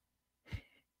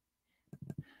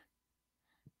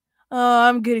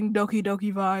 I'm getting Doki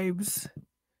Doki vibes.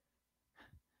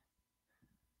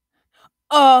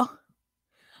 Uh,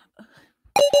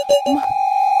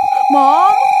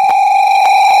 Mom?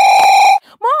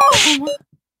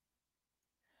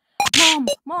 Mom!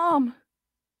 Mom!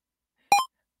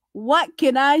 What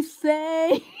can I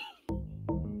say?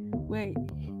 Wait.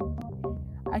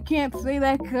 I can't say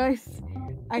that because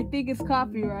I think it's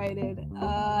copyrighted.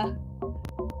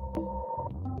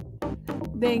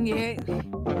 Dang it.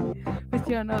 But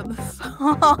y'all know the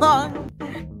song.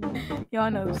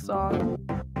 Y'all know the song.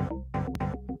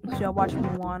 Y'all watch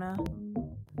Moana.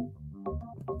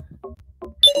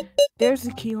 There's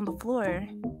a key on the floor.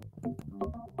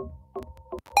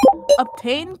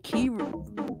 Obtain key room.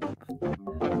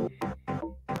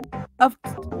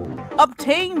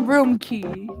 Obtain room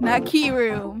key, not key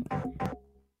room.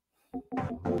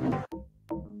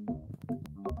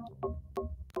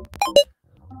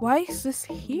 Why is this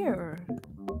here?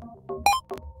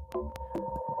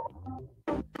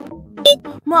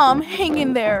 Mom, hang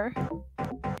in there.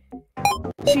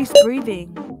 She's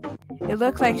breathing. It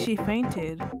looks like she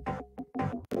fainted.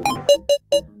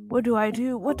 What do I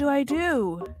do? What do I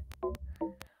do?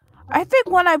 I think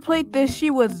when I played this,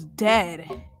 she was dead.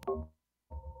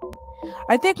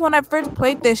 I think when I first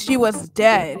played this, she was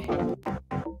dead.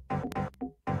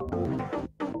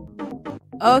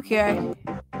 Okay.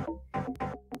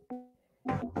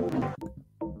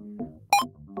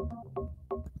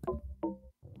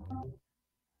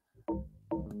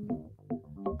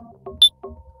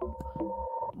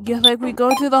 Guess like we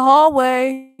go to the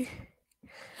hallway.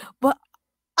 But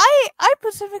I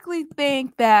specifically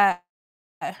think that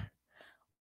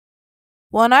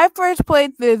when I first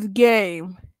played this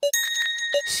game,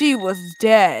 she was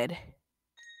dead.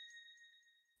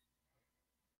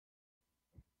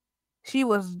 She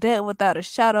was dead without a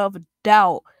shadow of a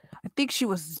doubt. I think she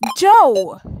was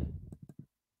Joe.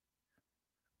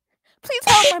 Please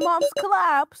help my mom's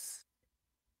collapse.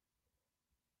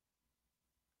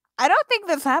 I don't think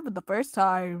this happened the first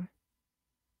time.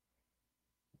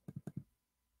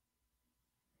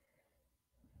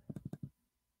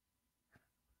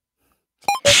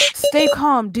 Stay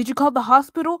calm. Did you call the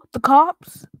hospital? The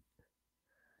cops?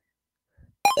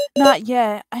 Not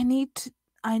yet. I need to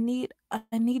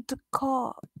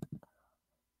call.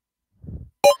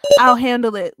 I'll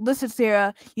handle it. Listen,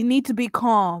 Sarah, you need to be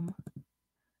calm.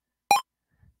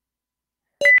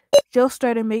 Joe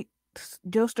started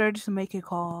to make a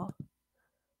call.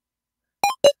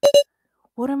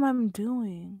 What am I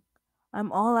doing?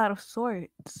 I'm all out of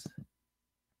sorts.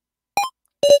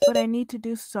 But I need to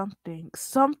do something.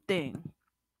 Something.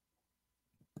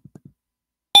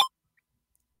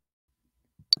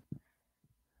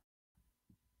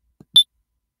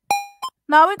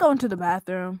 Now we're going to the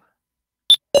bathroom.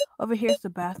 Over here's the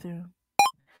bathroom.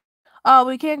 Oh,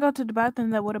 we can't go to the bathroom.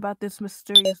 Then what about this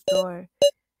mysterious door?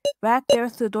 Back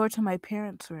there's the door to my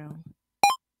parents' room.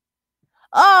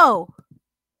 Oh!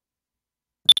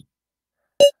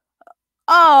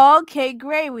 Oh, okay,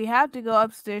 great. We have to go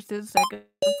upstairs to the second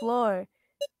floor.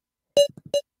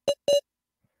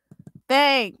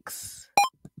 Thanks.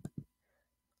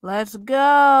 Let's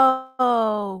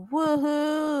go.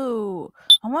 Woohoo.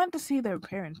 I wanted to see their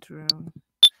parents' room.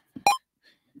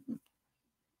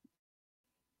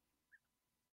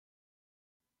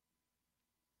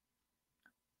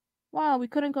 Wow, we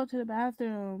couldn't go to the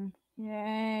bathroom.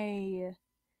 Yay.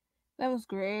 That was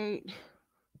great.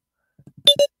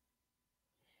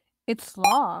 It's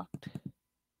locked.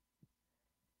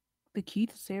 The key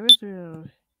to Sarah's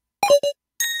room.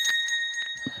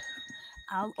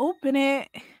 I'll open it.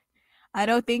 I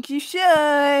don't think you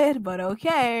should, but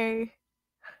okay.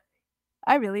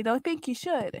 I really don't think you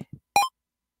should.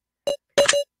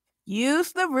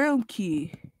 Use the room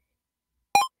key.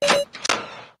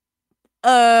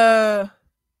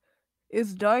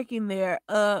 It's dark in there.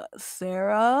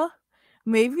 Sarah?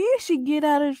 Maybe you should get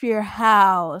out of your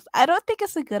house. I don't think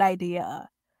it's a good idea.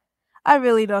 I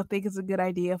really don't think it's a good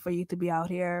idea for you to be out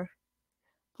here.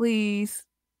 Please.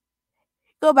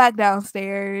 Go back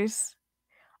downstairs.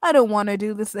 I don't want to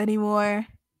do this anymore.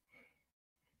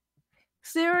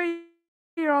 Sarah,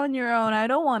 you're on your own. I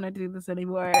don't want to do this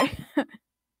anymore.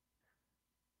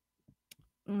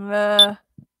 Don't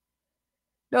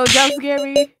jump scare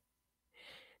me.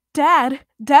 Dad,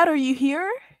 are you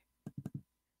here?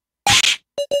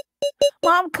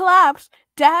 Mom collapsed.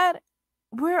 Dad,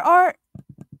 where are...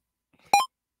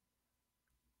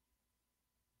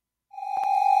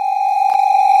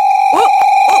 Oh,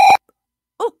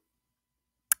 oh,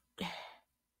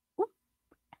 oh.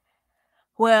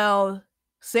 Well,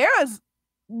 Sarah's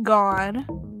gone.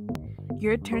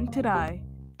 Your turn to die.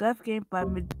 Death game by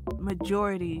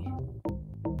majority.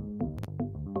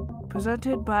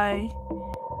 Presented by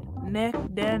Nick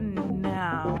Den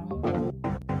Now.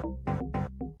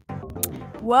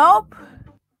 Welp.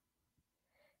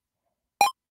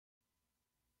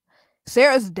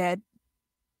 Sarah's dead.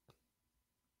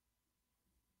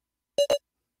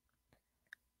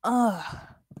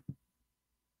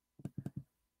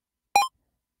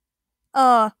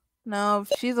 No,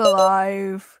 she's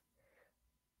alive.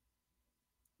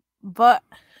 But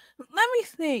let me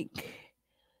think.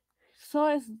 So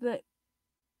it's the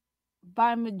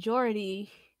by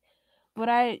majority, but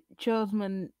I chose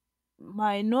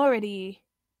minority.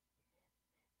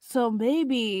 So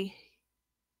maybe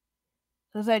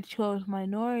because I chose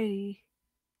minority,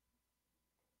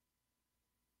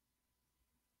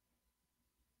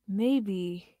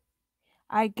 maybe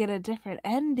I get a different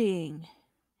ending.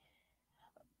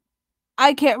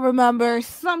 I can't remember.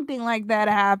 Something like that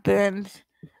happened,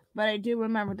 but I do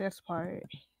remember this part.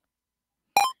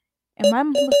 Am I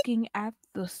looking at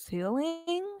the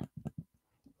ceiling?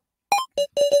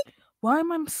 Why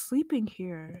am I sleeping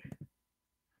here?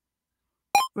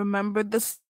 Remember the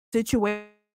situation,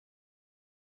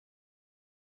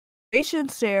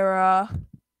 Sarah.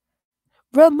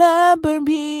 Remember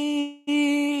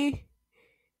me.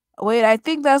 Wait, I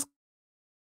think that's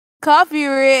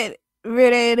copyrighted.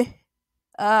 Remember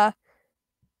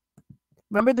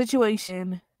the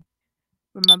situation.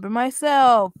 Remember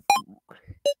myself.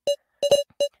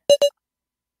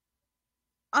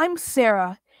 I'm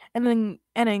Sarah, an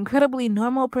incredibly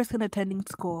normal person attending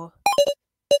school.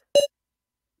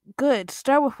 Good.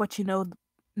 Start with what you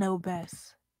know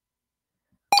best.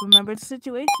 Remember the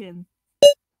situation.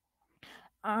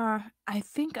 I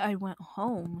think I went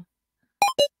home.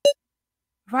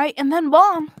 Right, and then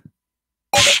Mom!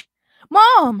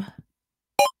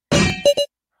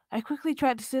 I quickly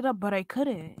tried to sit up, but I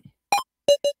couldn't.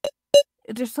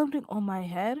 Is there something on my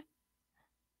head?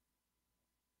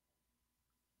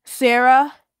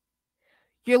 Sarah,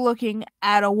 you're looking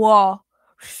at a wall,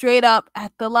 straight up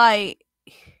at the light.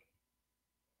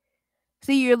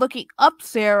 See, you're looking up,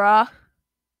 Sarah.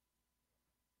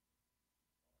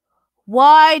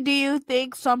 Why do you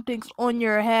think something's on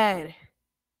your head?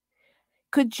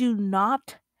 Could you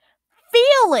not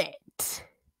feel it?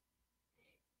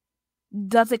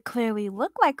 Does it clearly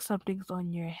look like something's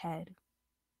on your head?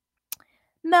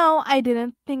 No, I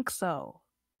didn't think so.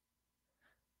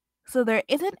 So there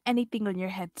isn't anything on your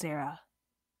head, Sarah.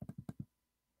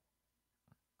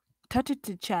 Touch it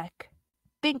to check.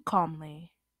 Think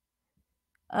calmly.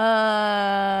 Uh,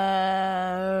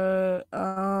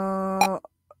 uh,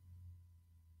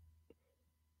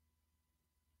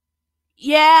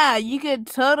 yeah, you could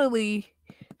totally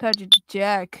touch it to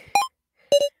check.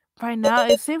 Right now,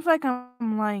 it seems like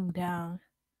I'm lying down.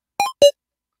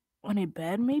 On a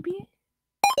bed, maybe?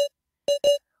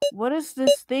 What is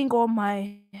this thing on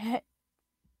my head?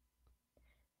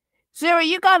 Sarah,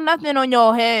 you got nothing on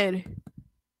your head.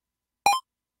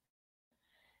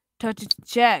 Touch it to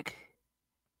check.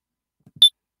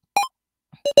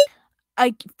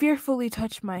 I fearfully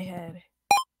touched my head.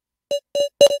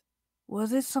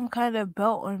 Was it some kind of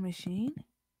belt or machine?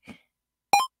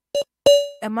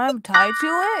 Am I tied to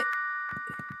it?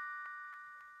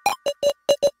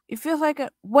 It feels like a.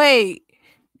 Wait.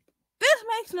 This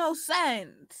makes no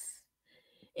sense.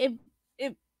 If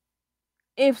if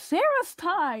if Sarah's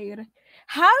tied,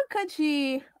 how could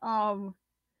she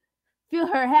feel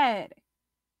her head?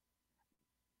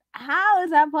 How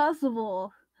is that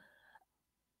possible?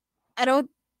 I don't.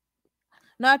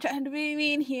 Not trying to be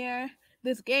mean here.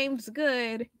 This game's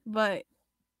good, but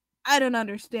I don't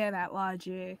understand that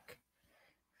logic.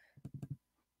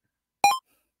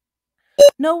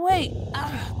 No, wait.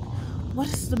 What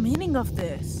is the meaning of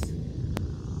this?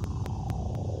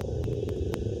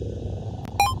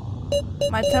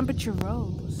 My temperature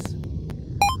rose.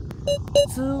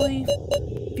 Suddenly,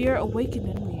 fear awakened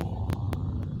in me.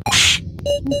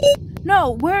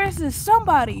 No, where is this?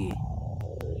 Somebody!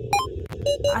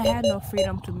 I had no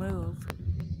freedom to move.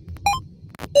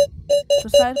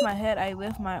 Besides my head, I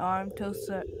lift my arm,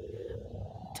 torso.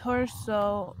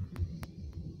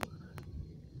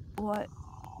 What?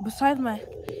 Besides my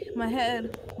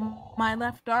head, my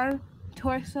left arm,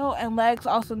 torso, and legs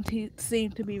also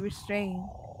seem to be restrained.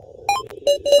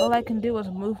 All I can do is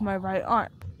move my right arm.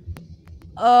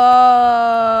 Oh.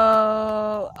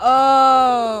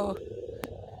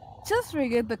 Just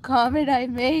forget the comment I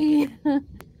made.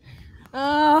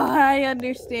 I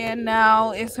understand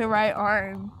now. It's her right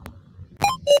arm.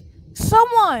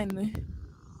 Someone!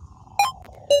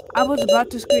 I was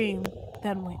about to scream,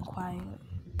 then went quiet.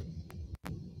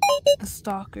 The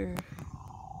stalker.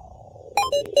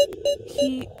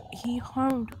 He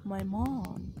harmed my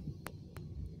mom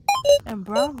and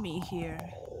brought me here.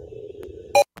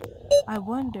 I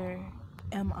wonder,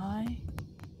 am I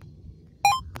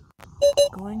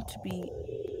going to be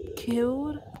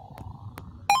killed?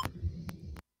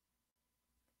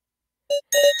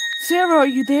 Sarah, are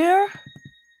you there?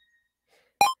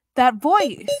 That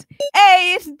voice.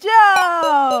 Hey, it's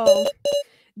Joe!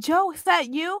 Joe, is that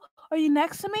you? Are you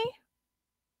next to me?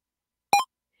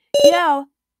 Yeah,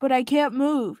 but I can't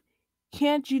move.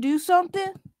 Can't you do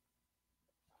something?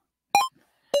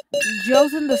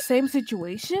 Joe's in the same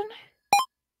situation?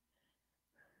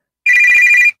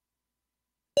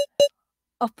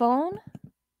 A phone?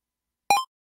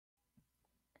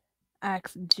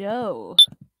 Ask Joe.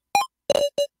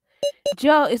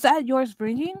 Joe, is that yours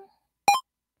ringing?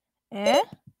 Eh?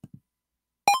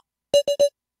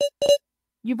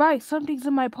 You're right, something's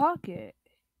in my pocket.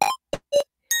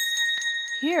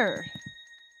 Here.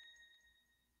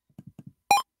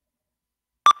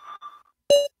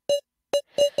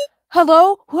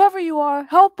 Hello? Whoever you are,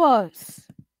 help us.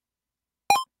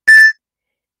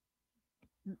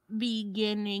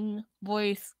 Beginning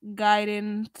voice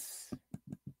guidance.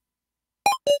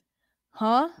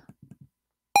 Huh?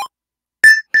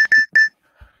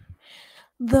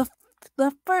 The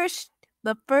the first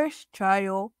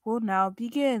trial will now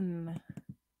begin.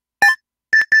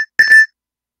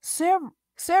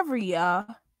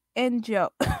 Severia and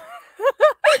Joe.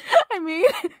 I mean,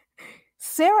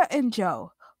 Sarah and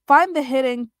Joe. Find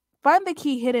the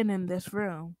key hidden in this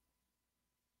room.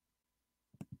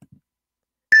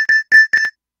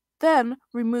 Then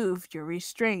remove your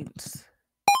restraints.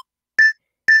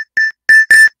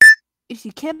 If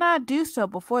you cannot do so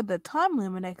before the time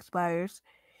limit expires,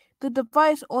 the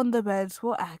device on the beds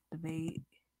will activate.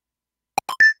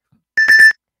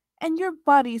 and your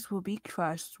bodies will be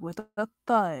crushed with a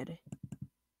thud.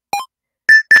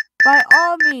 By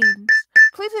all means,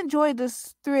 please enjoy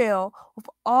this thrill with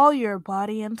all your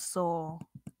body and soul.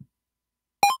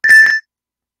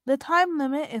 The time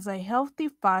limit is a healthy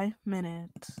 5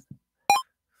 minutes.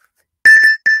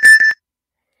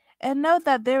 And note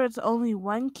that there is only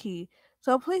one key,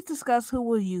 so please discuss who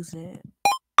will use it.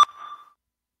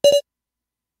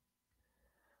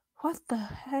 What the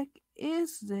heck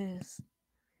is this?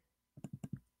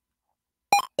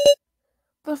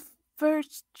 The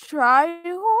first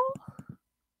trial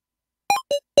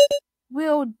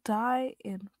will die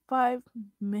in 5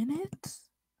 minutes?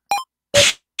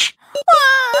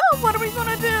 What are we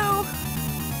gonna do?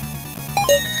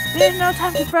 There's no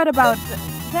time to fret about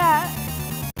that.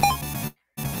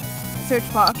 Search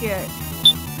pocket.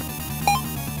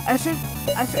 I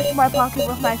searched my pocket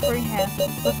with my free hand,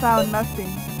 but found nothing.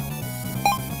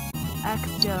 Ask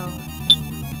Joe.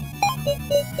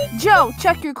 Joe,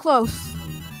 check your clothes.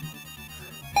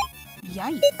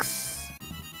 Yikes.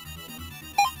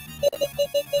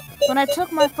 When I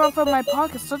took my phone from my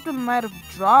pocket, something might have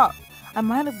dropped. I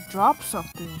might have dropped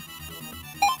something.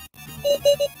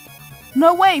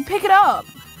 No way, pick it up.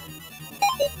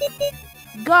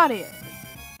 Got it.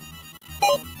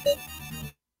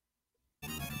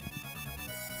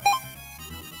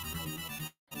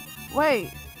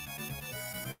 Wait.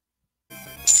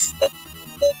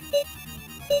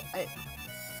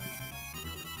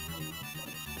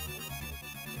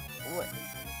 What?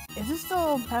 Is this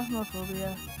still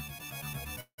Phasmophobia?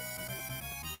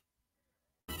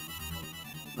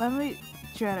 Let me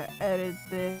try to edit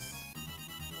this.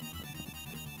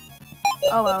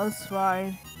 Oh well, it's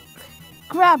fine.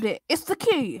 Grabbed it. It's the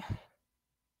key.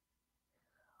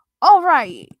 All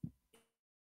right.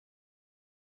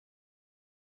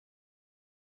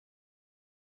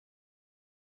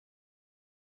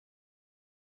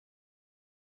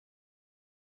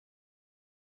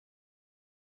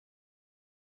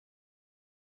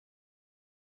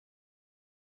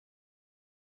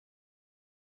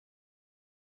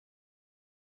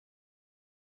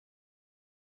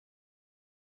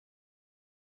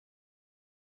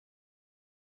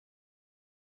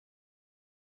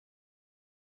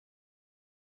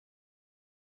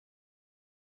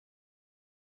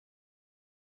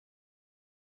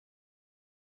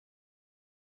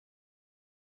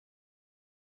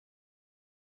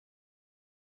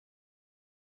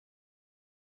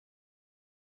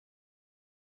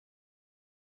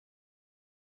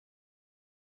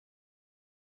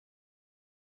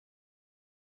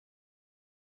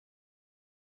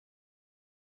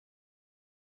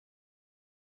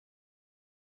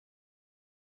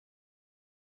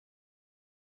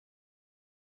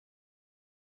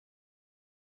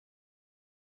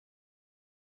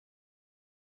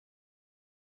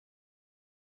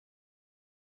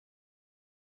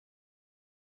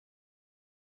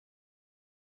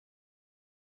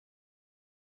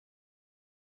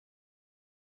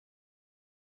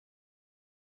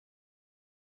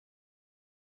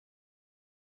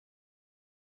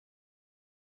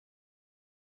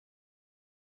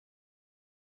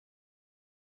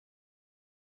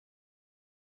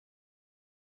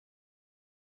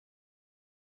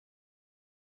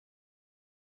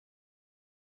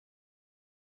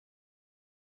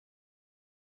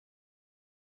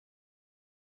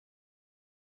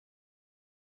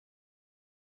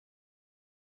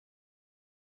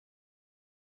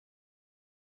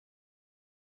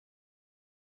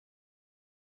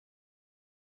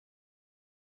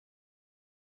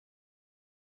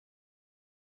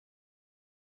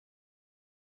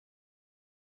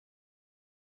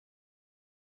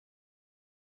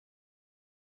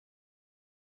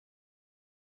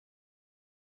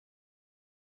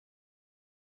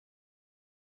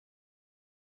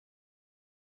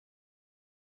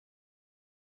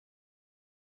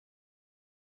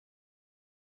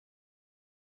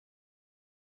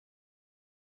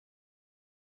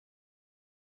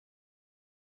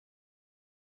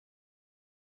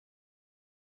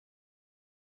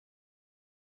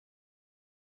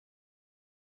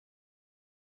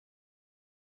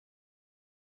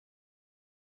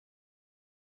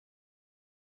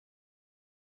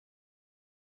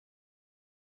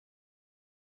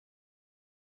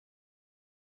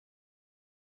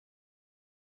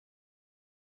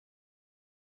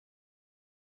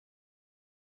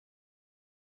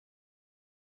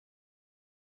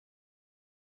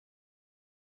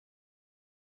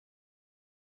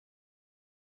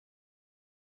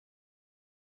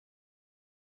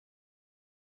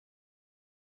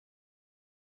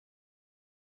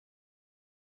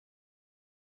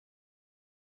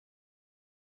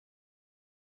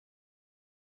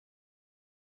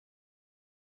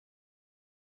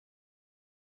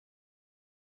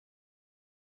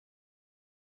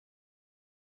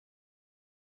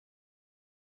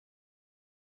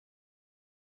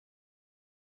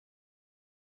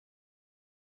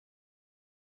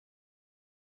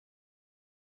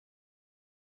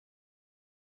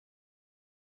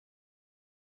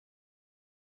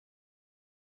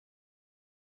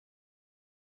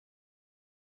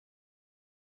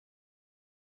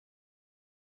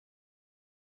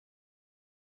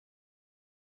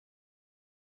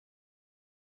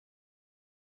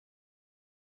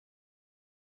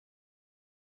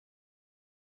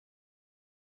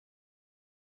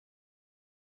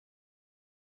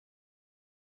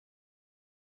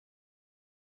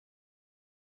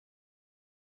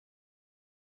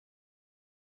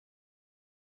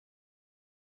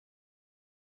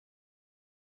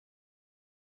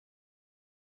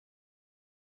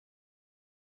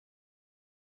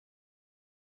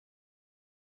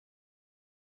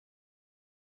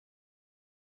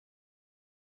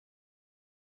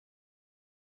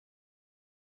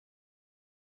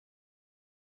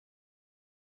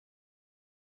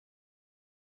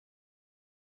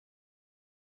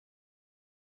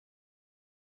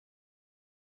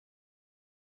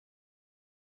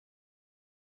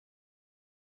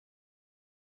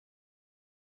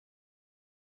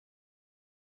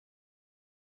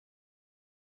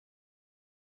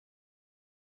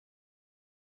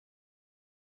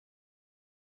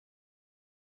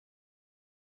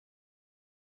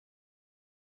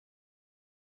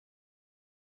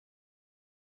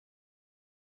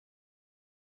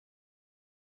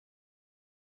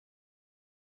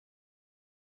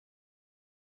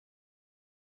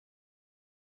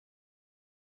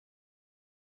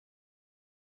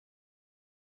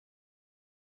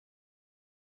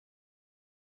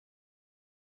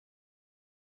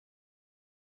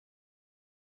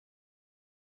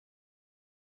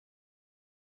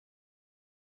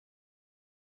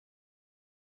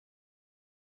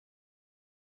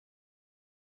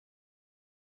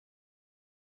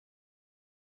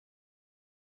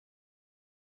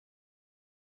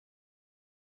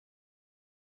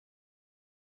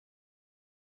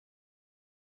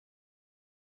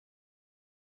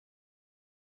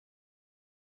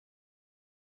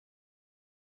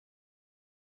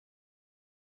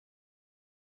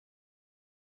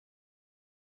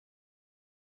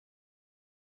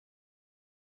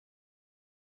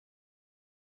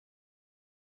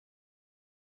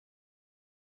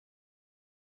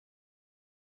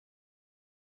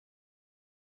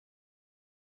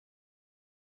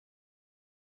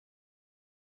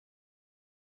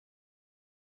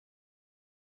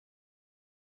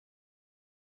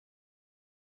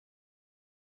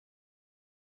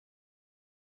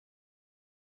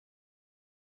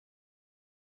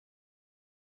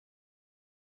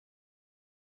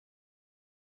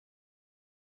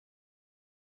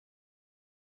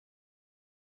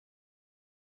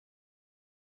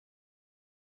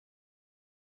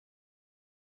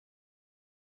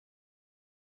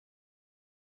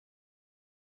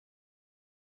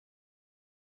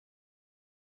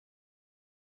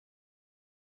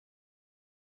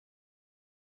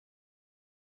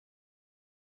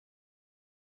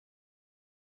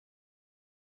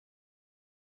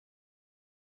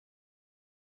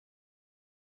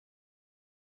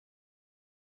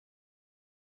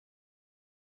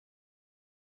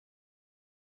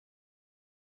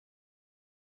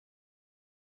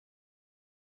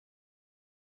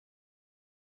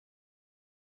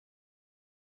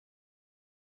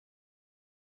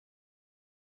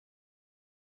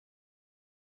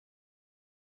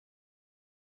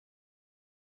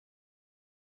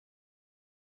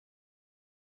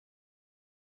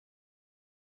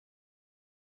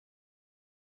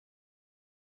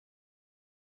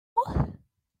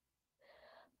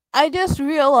 I just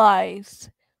realized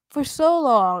for so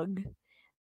long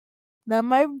that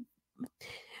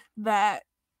that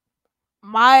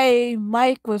my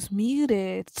mic was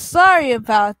muted. Sorry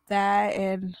about that.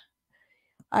 And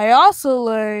I also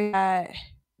learned that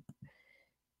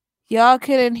y'all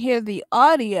couldn't hear the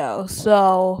audio.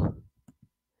 So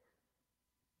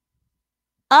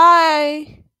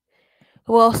I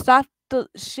will stop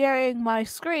sharing my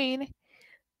screen.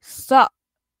 Stop.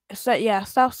 So yeah,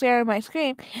 stop sharing my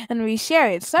screen and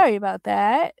reshare it. Sorry about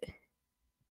that.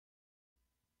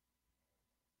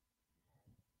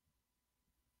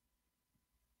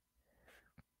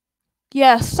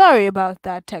 Yeah, sorry about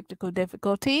that technical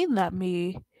difficulty. Let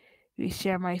me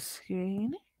reshare my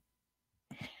screen.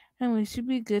 And we should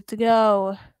be good to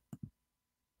go.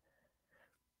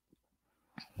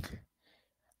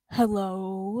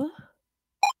 Hello.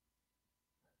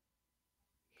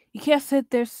 You can't sit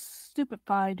there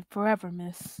stupefied forever,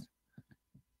 miss.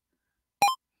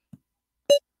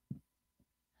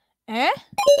 Eh?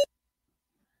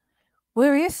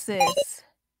 Where is this?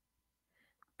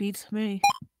 Beats me.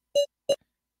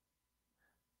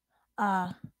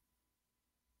 Ah,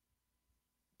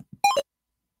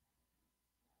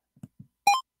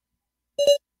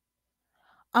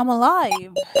 I'm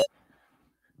alive.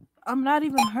 I'm not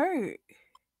even hurt.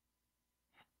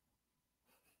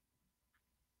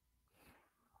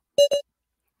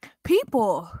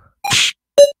 People.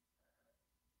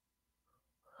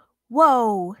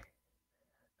 Whoa.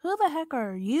 Who the heck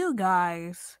are you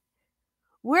guys?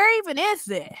 Where even is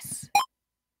this?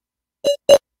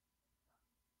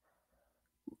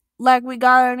 Like we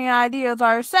got any ideas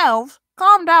ourselves?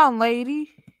 Calm down,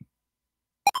 lady.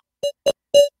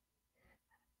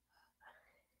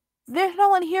 There's no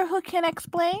one here who can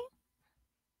explain?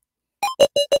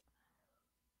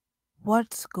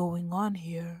 What's going on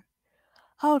here?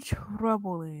 How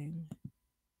troubling.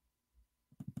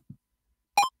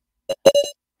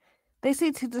 They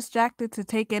seem too distracted to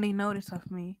take any notice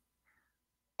of me.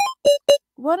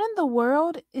 What in the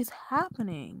world is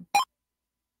happening?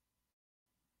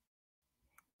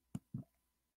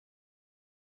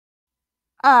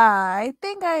 I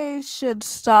think I should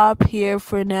stop here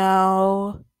for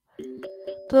now.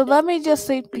 So let me just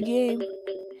save the game.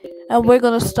 And we're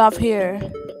gonna stop here.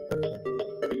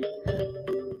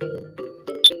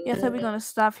 Yes, so we're gonna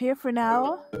stop here for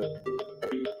now.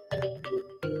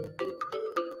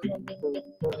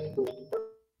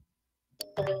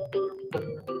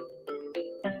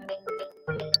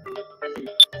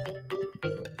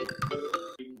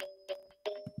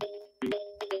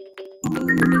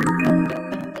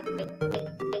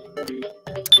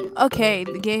 Okay,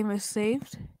 the game is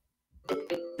saved.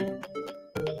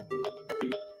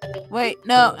 Wait,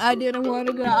 no, I didn't want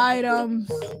to go to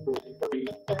items.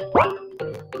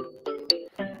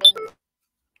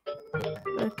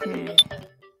 Okay.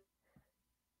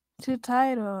 To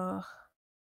title.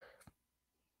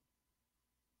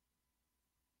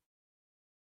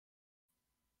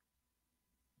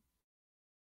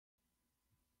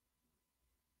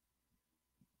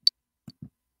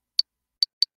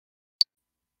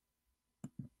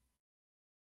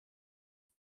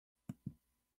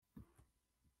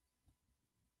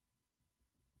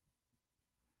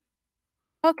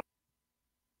 Okay.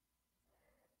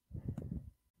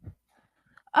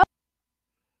 Oh,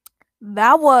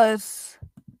 that was